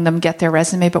helping them get their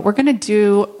resume. But we're going to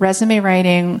do resume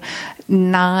writing,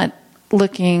 not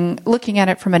looking at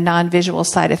it from a non-visual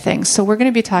side of things. So we're going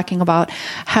to be talking about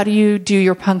how do you do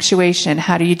your punctuation,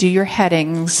 how do you do your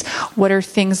headings, what are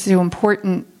things that are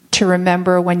important to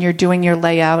remember when you're doing your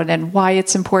layout, and why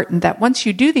it's important that once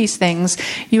you do these things,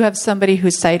 you have somebody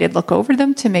who's sighted look over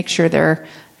them to make sure they're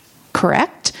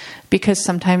correct. Because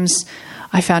sometimes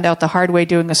I found out the hard way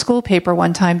doing a school paper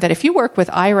one time that if you work with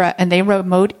IRA and they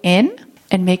remote in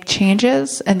and make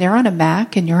changes and they're on a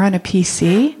Mac and you're on a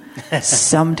PC,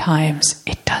 sometimes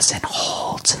it doesn't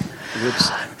hold.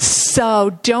 Oops.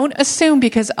 So don't assume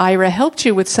because IRA helped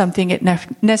you with something it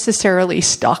necessarily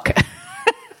stuck.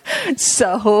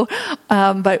 So,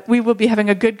 but we will be having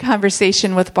a good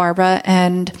conversation with Barbara,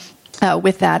 and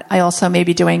with that, I also may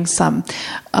be doing some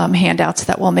handouts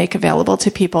that we'll make available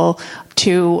to people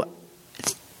to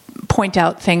point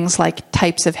out things like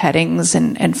types of headings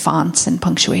and fonts and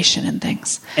punctuation and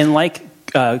things. And like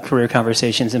Career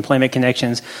Conversations, Employment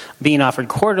Connections, being offered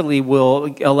quarterly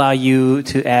will allow you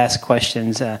to ask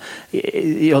questions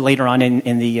later on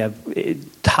in the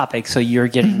topic, so you're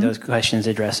getting those questions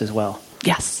addressed as well.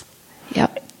 Yes.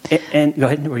 Yep. And go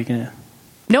ahead. Were you going to?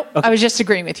 Nope. Okay. I was just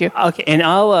agreeing with you. Okay. And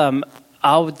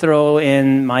I'll throw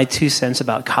in my 2 cents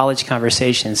about college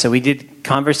conversations. So we did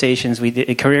conversations. We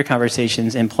did career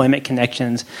conversations, employment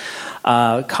connections,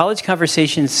 college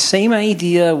conversations. Same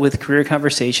idea with career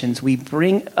conversations. We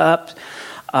bring up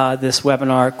this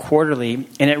webinar quarterly,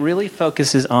 and it really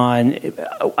focuses on,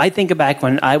 I think back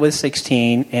when I was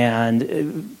 16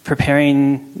 and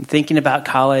thinking about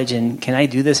college, and can I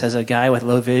do this as a guy with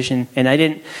low vision? And I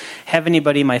didn't have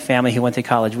anybody in my family who went to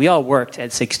college. We all worked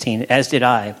at 16, as did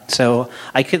I. So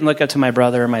I couldn't look up to my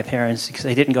brother or my parents because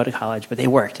they didn't go to college, but they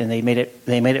worked and they made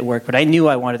it work. But I knew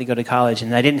I wanted to go to college,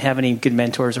 and I didn't have any good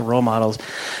mentors or role models.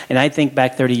 And I think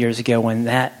back 30 years ago when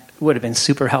that would have been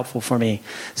super helpful for me.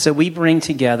 So we bring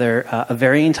together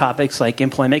varying topics like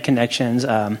employment connections.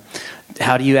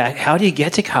 How do you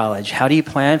get to college? How do you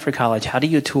plan for college? How do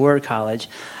you tour college?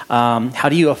 How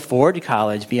do you afford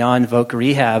college beyond voc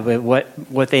rehab?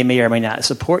 What they may or may not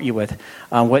support you with?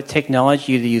 What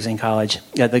technology you use in college?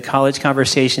 The college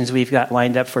conversations we've got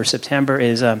lined up for September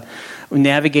is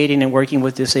navigating and working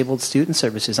with disabled student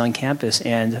services on campus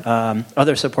and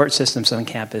other support systems on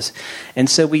campus. And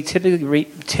so we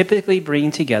typically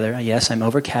bring together, yes, I'm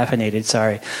over-caffeinated,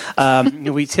 sorry.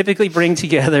 We typically bring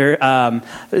together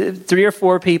 3 or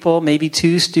 4 people, maybe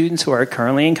 2 students who are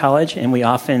currently in college, and we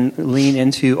often lean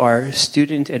into our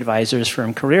student advisors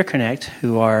from Career Connect,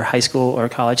 who are high school or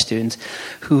college students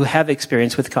who have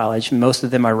experience with college. Most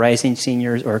of them are rising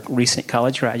seniors or recent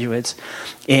college graduates.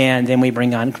 And then we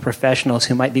bring on professionals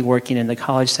who might be working in the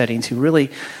college setting to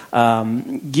really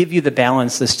give you the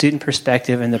balance, the student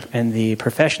perspective and the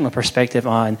professional perspective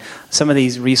on some of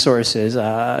these resources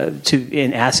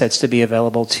and assets to be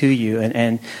available to you,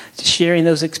 and sharing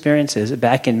those experiences.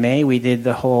 Back in May, we did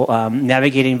the whole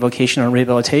navigating vocational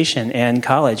rehabilitation and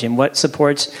college, and what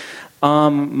supports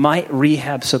might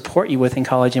rehab support you with in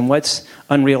college, and what's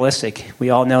unrealistic. We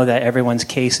all know that everyone's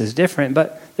case is different,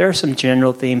 but there are some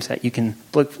general themes that you can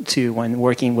look to when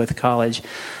working with college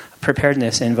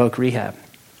preparedness and voc rehab.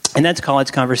 And that's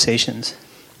College Conversations.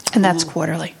 And that's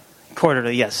quarterly.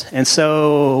 Quarterly, yes. And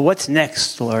so what's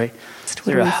next, Lori?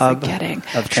 What are we forgetting?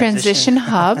 Transition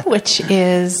Hub, which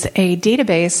is a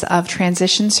database of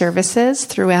transition services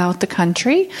throughout the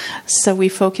country. So we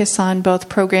focus on both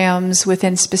programs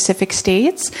within specific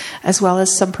states as well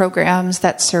as some programs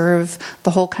that serve the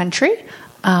whole country.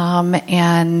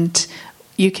 And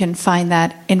you can find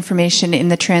that information in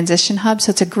the Transition Hub. So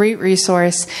it's a great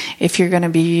resource if you're going to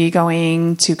be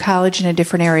going to college in a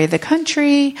different area of the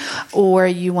country, or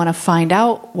you want to find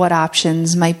out what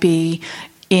options might be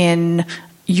in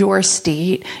your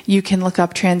state. You can look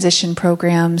up transition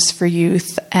programs for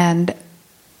youth, and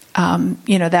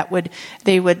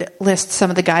they would list some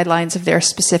of the guidelines of their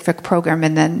specific program,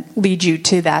 and then lead you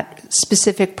to that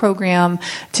specific program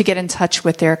to get in touch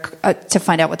with to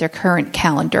find out what their current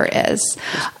calendar is.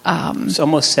 It's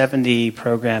almost 70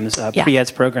 programs,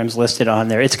 pre-EDS programs listed on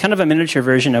there. It's kind of a miniature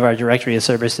version of our directory of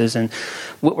services, and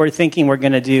what we're thinking we're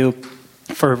going to do,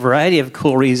 for a variety of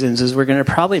cool reasons, is we're going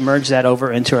to probably merge that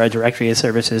over into our directory of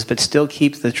services, but still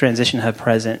keep the Transition Hub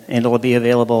present, and it'll be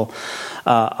available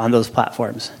on those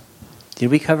platforms. Did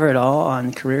we cover it all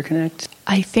on Career Connect?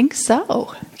 I think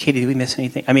so. Katie, did we miss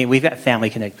anything? I mean, we've got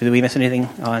Family Connect, but did we miss anything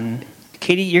on...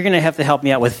 Katie, you're going to have to help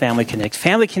me out with Family Connect.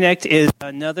 Family Connect is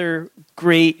another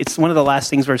great, it's one of the last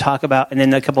things we're talking about, and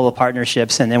then a couple of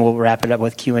partnerships, and then we'll wrap it up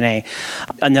with Q&A.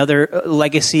 Another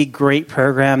legacy great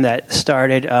program that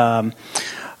started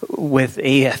with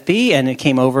AFB, and it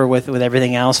came over with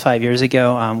everything else 5 years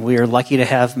ago. We are lucky to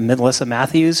have Melissa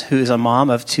Matthews, who's a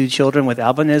mom of 2 children with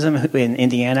albinism in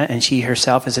Indiana, and she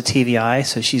herself is a TVI,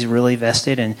 so she's really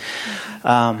vested. And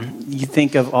you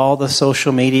think of all the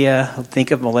social media,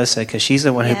 think of Melissa, because she's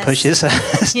the one who pushes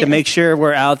us to make sure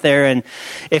we're out there. And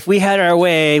if we had our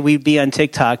way, we'd be on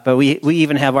TikTok, but we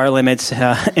even have our limits in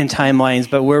timelines.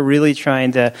 But we're really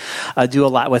trying to do a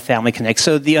lot with Family Connect.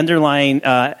 So the underlying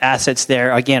assets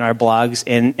there, again, are blogs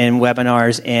and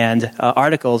webinars and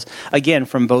articles, again,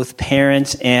 from both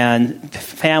parents and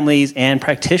families and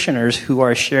practitioners who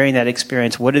are sharing that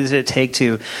experience. What does it take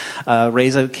to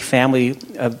raise a family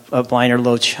of blind or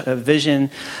low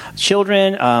vision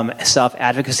children,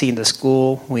 self-advocacy in the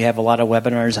school. We have a lot of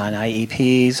webinars on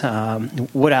IEPs.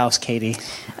 What else, Katie?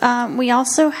 We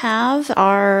also have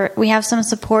some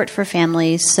support for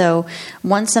families. So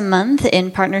once a month,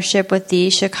 in partnership with the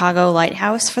Chicago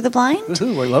Lighthouse for the Blind.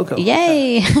 Woohoo, we're local.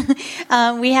 Yay!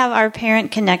 We have our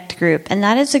Parent Connect group, and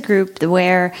that is a group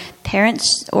where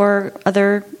parents or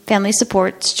other family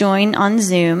supports join on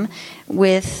Zoom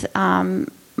with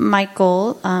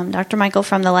Michael, Dr. Michael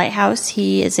from the Lighthouse.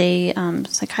 He is a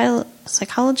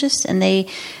psychologist, and they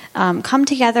come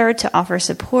together to offer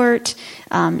support,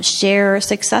 share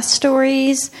success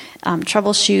stories,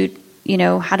 troubleshoot.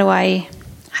 How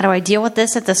do I deal with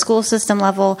this at the school system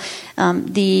level?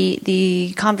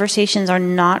 The conversations are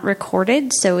not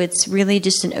recorded, so it's really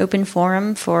just an open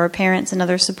forum for parents and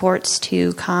other supports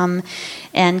to come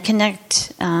and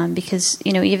connect. Because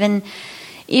even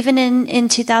in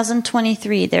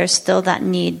 2023, there's still that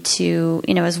need to,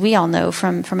 as we all know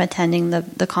from attending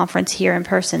the conference here in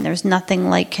person, there's nothing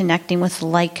like connecting with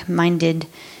like-minded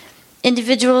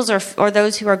individuals or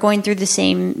those who are going through the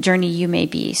same journey you may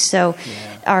be. So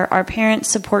our parent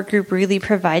support group really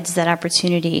provides that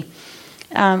opportunity.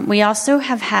 We also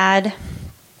have had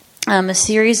a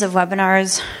series of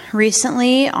webinars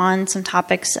recently on some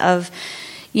topics of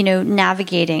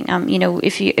navigating,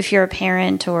 if you're a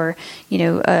parent or,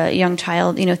 a young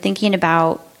child, thinking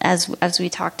about, as we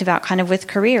talked about kind of with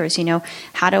careers,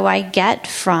 how do I get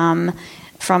from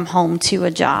home to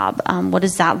a job? What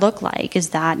does that look like?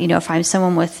 Is that, if I'm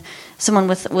someone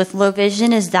with low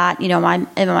vision, is that, am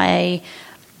I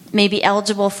maybe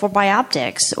eligible for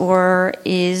bioptics, or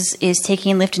is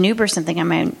taking Lyft and Uber something I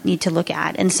might need to look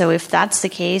at? And so if that's the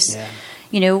case,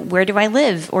 where do I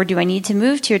live? Or do I need to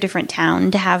move to a different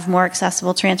town to have more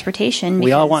accessible transportation?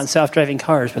 We all want self-driving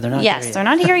cars, but they're not here yet. Yes, they're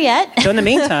not here yet. So in the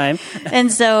meantime. And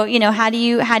so, how do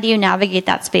you navigate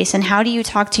that space? And how do you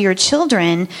talk to your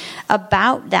children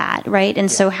about that, right? And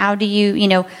so how do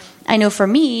you, I know for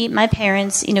me, my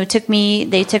parents, took me,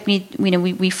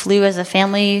 we flew as a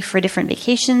family for different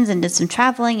vacations and did some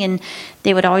traveling, and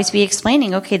they would always be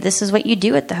explaining, okay, this is what you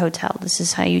do at the hotel. This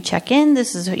is how you check in.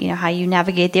 This is, how you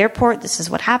navigate the airport. This is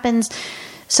what happens,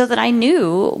 so that I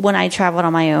knew when I traveled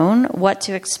on my own what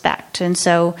to expect. And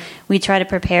so we try to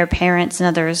prepare parents and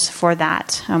others for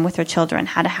that with their children,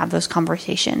 how to have those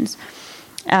conversations.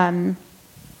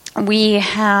 We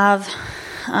have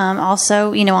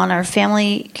also, on our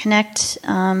Family Connect,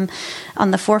 on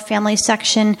the For Family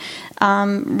section,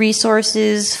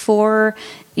 resources for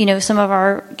some of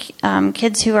our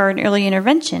kids who are in early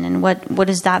intervention, and what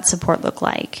does that support look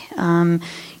like?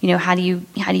 How do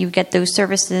you get those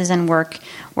services and work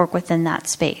within that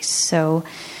space? So.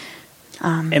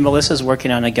 And Melissa's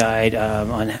working on a guide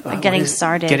on getting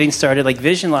started. Getting started, like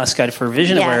vision loss guide for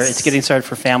vision aware. Yes. It's getting started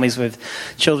for families with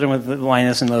children with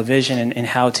blindness and low vision and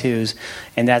how-tos,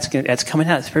 and that's coming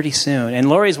out pretty soon. And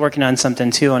Lori's working on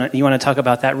something too. You want to talk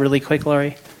about that really quick,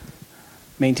 Lori?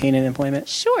 Maintaining employment.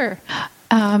 Sure.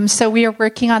 So we are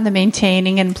working on the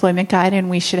maintaining employment guide,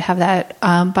 and we should have that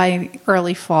by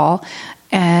early fall.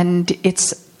 And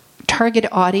its target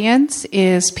audience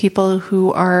is people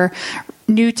who are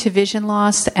new to vision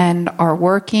loss and are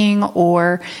working,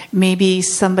 or maybe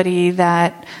somebody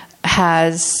that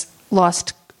has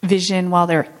lost vision while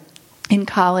they're in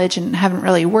college and haven't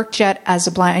really worked yet as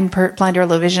a blind or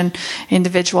low vision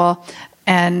individual.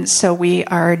 And so we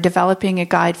are developing a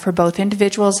guide for both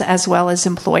individuals as well as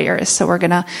employers. So we're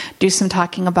going to do some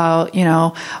talking about,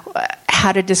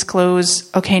 how to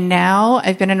disclose, okay, now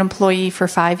I've been an employee for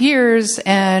 5 years,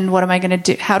 and what am I going to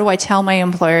do? How do I tell my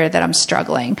employer that I'm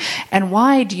struggling? And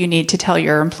why do you need to tell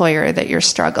your employer that you're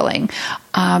struggling?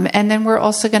 And then we're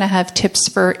also going to have tips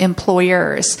for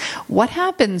employers. What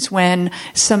happens when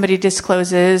somebody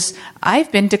discloses,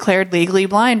 I've been declared legally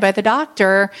blind by the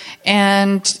doctor,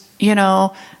 and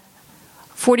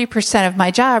 40% of my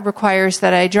job requires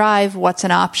that I drive. What's an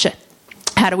option?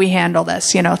 How do we handle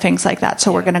this? Things like that.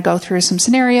 So we're going to go through some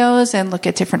scenarios and look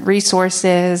at different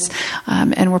resources,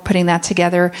 and we're putting that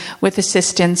together with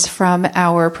assistance from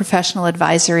our professional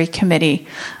advisory committee.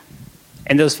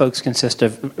 And those folks consist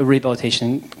of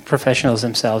rehabilitation professionals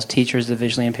themselves, teachers of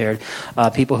visually impaired,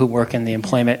 people who work in the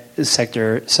employment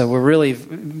sector. So we're really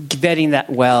vetting that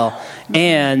well.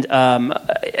 And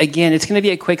again, it's going to be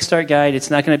a quick start guide. It's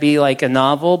not going to be like a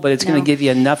novel, but it's going to give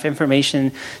you enough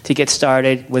information to get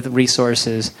started with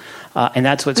resources. And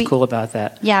that's what's cool about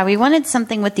that. Yeah, we wanted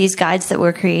something with these guides that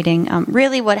we're creating.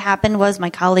 Really what happened was my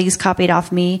colleagues copied off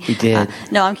me. You did.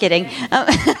 No, I'm kidding.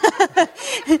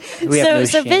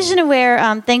 So Vision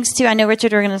Aware, thanks to, I know,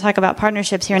 Richard, we're going to talk about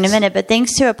partnerships here in a minute, but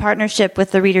thanks to a partnership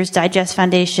with the Reader's Digest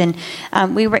Foundation,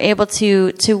 we were able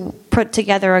to put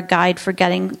together a guide for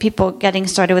getting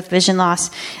started with vision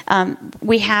loss.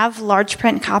 We have large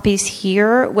print copies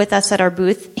here with us at our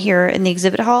booth here in the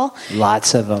exhibit hall.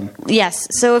 Lots of them. Yes.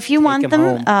 So if you want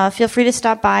them, feel free to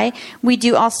stop by. We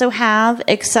do also have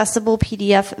accessible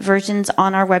PDF versions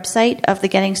on our website of the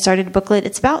Getting Started booklet.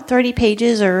 It's about 30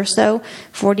 pages or so,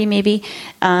 40 maybe.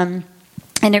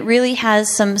 And it really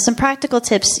has some practical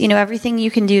tips, everything you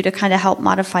can do to kind of help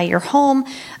modify your home,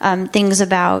 things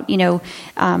about,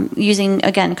 using,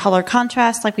 again, color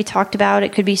contrast like we talked about.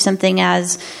 It could be something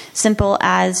as simple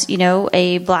as,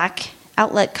 a black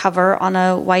outlet cover on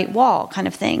a white wall kind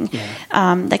of thing.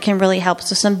 That can really help.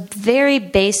 So some very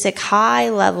basic,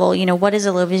 high level, what is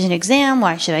a low vision exam?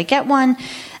 Why should I get one?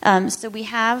 So we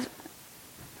have...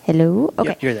 Hello? Okay.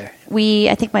 Yep, you're there.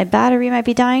 I think my battery might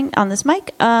be dying on this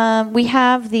mic. We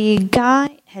have the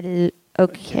guide.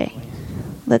 Okay.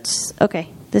 Okay.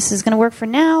 This is going to work for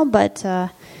now, but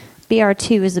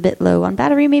BR2 is a bit low on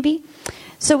battery maybe.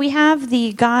 So we have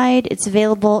the guide. It's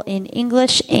available in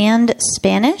English and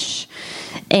Spanish.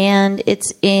 And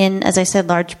it's in, as I said,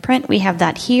 large print. We have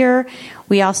that here.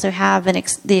 We also have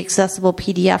the accessible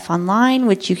PDF online,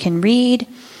 which you can read.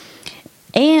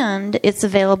 And it's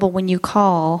available when you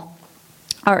call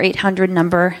our 800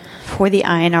 number for the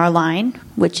INR line,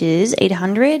 which is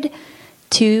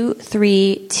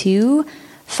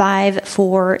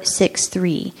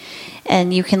 800-232-5463.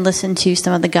 And you can listen to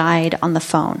some of the guide on the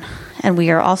phone. And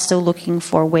we are also looking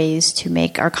for ways to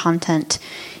make our content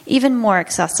even more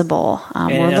accessible.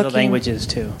 And in other languages,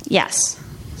 too. Yes.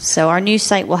 So our new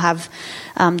site will have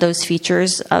those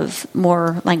features of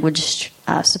more language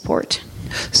support.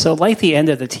 So like the end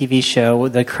of the TV show,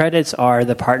 the credits are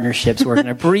the partnerships we're going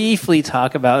to briefly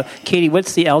talk about. Katie,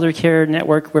 what's the elder care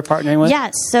network we're partnering with?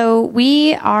 Yes, so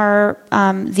we are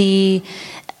the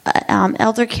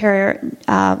elder care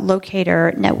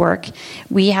locator network.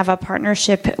 We have a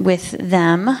partnership with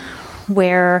them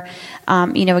where,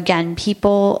 again,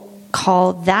 people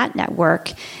call that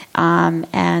network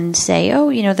and say,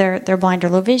 they're blind or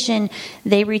low vision.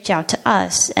 They reach out to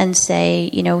us and say,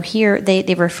 here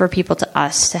they refer people to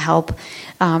us to help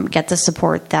get the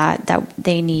support that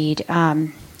they need.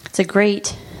 It's a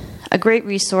great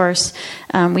resource.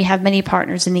 We have many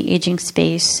partners in the aging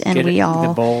space, and we all.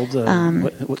 The bold.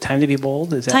 What time to be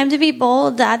bold? Is that? Time to be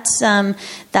bold. That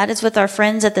is with our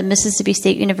friends at the Mississippi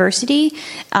State University.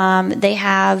 They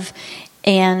have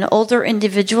older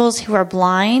individuals who are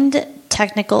blind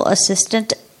technical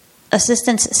assistant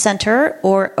Assistance Center,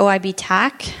 or OIB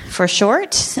TAC for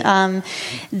short.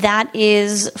 That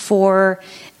is for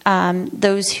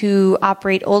those who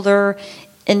operate older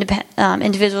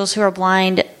individuals who are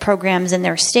blind programs in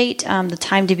their state. The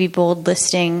Time to Be Bold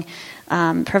listing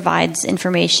provides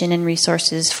information and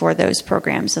resources for those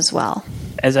programs as well.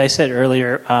 As I said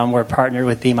earlier, we're partnered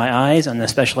with Be My Eyes on the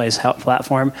specialized help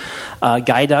platform.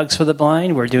 Guide Dogs for the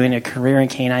Blind, we're doing a career and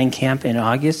canine camp in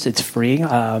August. It's free.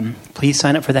 Please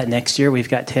sign up for that next year. We've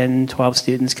got 10, 12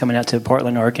 students coming out to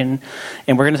Portland, Oregon.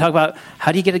 And we're going to talk about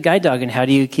how do you get a guide dog and how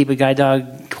do you keep a guide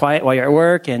dog quiet while you're at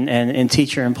work and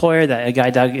teach your employer that a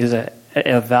guide dog is a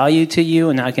value to you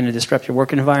and not going to disrupt your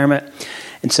work environment.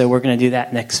 And so we're going to do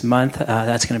that next month.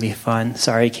 That's going to be fun.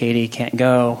 Sorry, Katie can't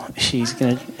go. She's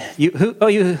going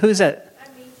to. Who's that?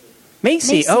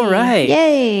 Macy. Oh, right.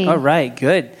 Yay. All right.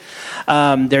 Good.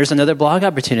 There's another blog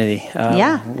opportunity.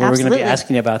 Yeah, we're going to be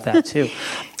asking you about that too.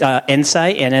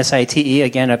 Insight, NSITE,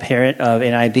 again, a parent of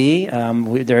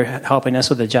NIB. They're helping us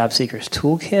with the Job Seekers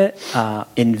Toolkit.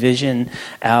 Envision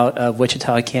out of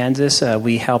Wichita, Kansas.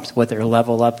 We helped with their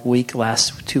Level Up week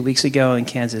 2 weeks ago in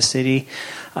Kansas City.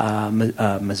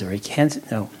 Wichita,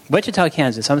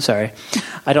 Kansas. I'm sorry,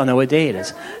 I don't know what day it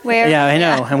is. Where? Yeah, I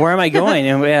know. And where am I going?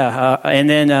 And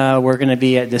then we're going to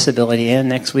be at Disability Inn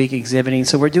next week exhibiting.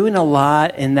 So we're doing a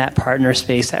lot in that partner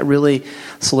space that really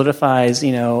solidifies,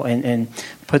 and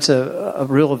puts a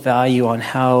real value on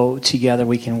how together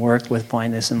we can work with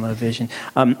blindness and low vision.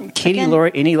 Katie, Laura,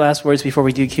 any last words before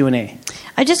we do Q&A?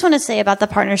 I just want to say about the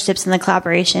partnerships and the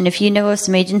collaboration, if you know of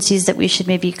some agencies that we should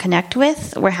maybe connect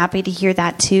with, we're happy to hear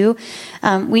that too.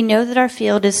 We know that our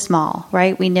field is small,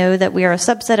 right? We know that we are a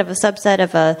subset of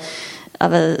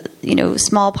a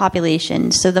small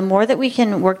population. So the more that we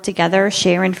can work together,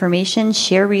 share information,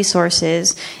 share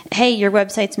resources. Hey, your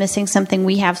website's missing something.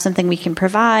 We have something we can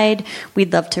provide.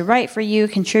 We'd love to write for you,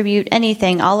 contribute,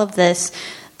 anything, all of this.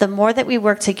 The more that we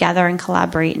work together and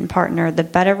collaborate and partner, the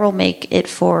better we'll make it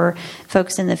for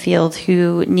folks in the field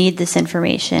who need this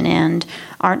information and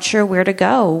aren't sure where to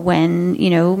go when,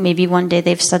 maybe one day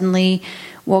they've suddenly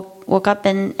woke up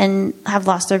and have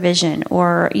lost their vision,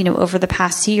 or over the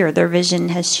past year their vision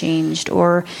has changed,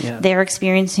 or they're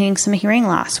experiencing some hearing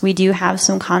loss. We do have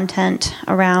some content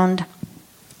around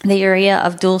the area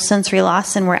of dual sensory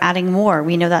loss, and we're adding more.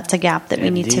 We know that's a gap that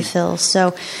we need to fill.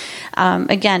 So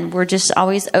again, we're just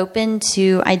always open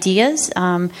to ideas.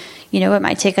 It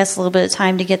might take us a little bit of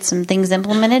time to get some things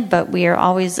implemented, but we are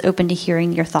always open to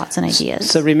hearing your thoughts and ideas.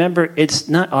 So remember, it's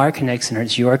not our ConnectCenter,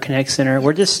 it's your ConnectCenter.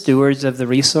 We're just stewards of the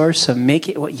resource, so make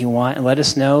it what you want and let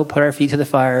us know. Put our feet to the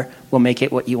fire. We'll make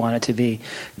it what you want it to be.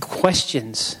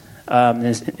 Questions?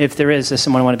 If there is, does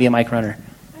someone want to be a mic runner?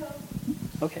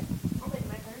 Okay.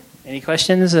 Any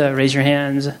questions? Raise your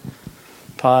hands.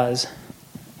 Pause.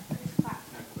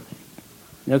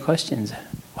 No questions.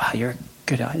 Wow, you're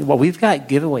good. Well, we've got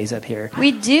giveaways up here.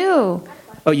 We do.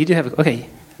 Oh, you do have. Okay.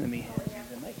 Let me.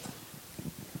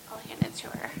 I'll hand it to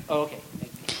her. Oh, okay.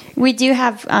 We do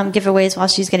have giveaways while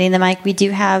she's getting the mic. We do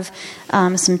have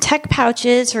some tech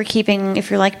pouches for keeping,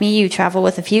 if you're like me, you travel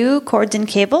with a few cords and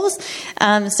cables.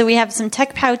 So we have some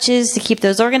tech pouches to keep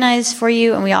those organized for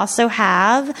you. And we also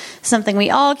have something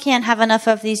we all can't have enough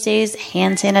of these days,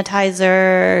 hand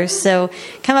sanitizer. So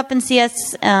come up and see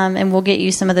us, and we'll get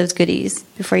you some of those goodies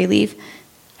before you leave.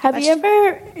 Have you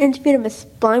ever interviewed a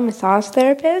blind massage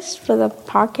therapist for the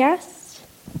podcast?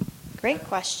 Great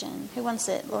question. Who wants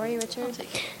it? Lori, Richard?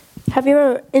 Have you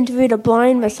ever interviewed a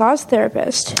blind massage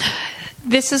therapist?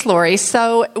 This is Lori.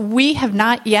 So we have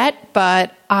not yet,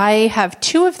 but I have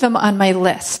 2 of them on my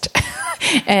list.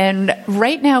 And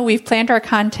right now we've planned our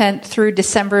content through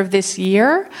December of this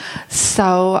year.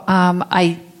 So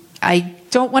I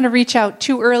don't want to reach out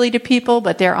too early to people,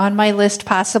 but they're on my list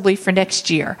possibly for next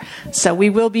year. So we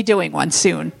will be doing one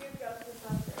soon.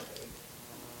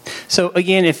 So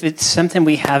again, if it's something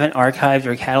we haven't archived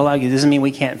or cataloged, it doesn't mean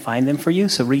we can't find them for you.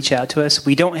 So reach out to us.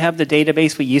 We don't have the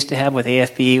database we used to have with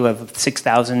AFB of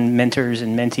 6,000 mentors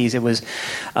and mentees. It was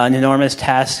an enormous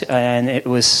task, and it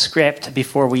was scrapped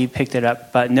before we picked it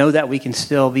up. But know that we can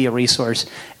still be a resource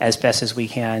as best as we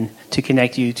can to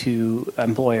connect you to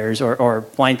employers or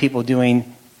blind people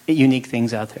doing unique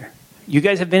things out there. You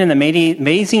guys have been in the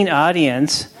amazing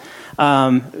audience.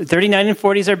 39 and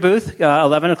 40 is our booth.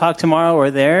 11 o'clock tomorrow,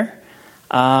 we're there.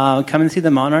 Come and see the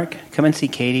Monarch. Come and see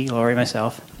Katie, Lori,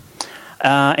 myself.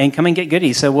 And come and get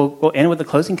goodies. So we'll end with the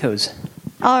closing codes.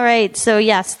 All right. So,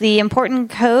 yes, the important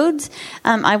codes.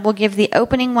 I will give the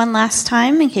opening one last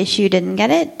time in case you didn't get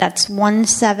it. That's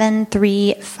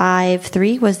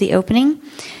 17353 was the opening.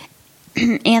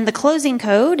 And the closing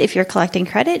code, if you're collecting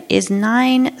credit, is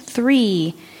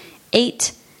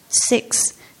 9383.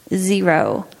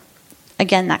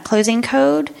 Again, that closing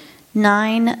code,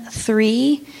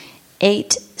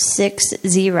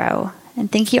 93860. And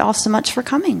thank you all so much for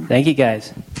coming. Thank you,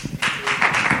 guys.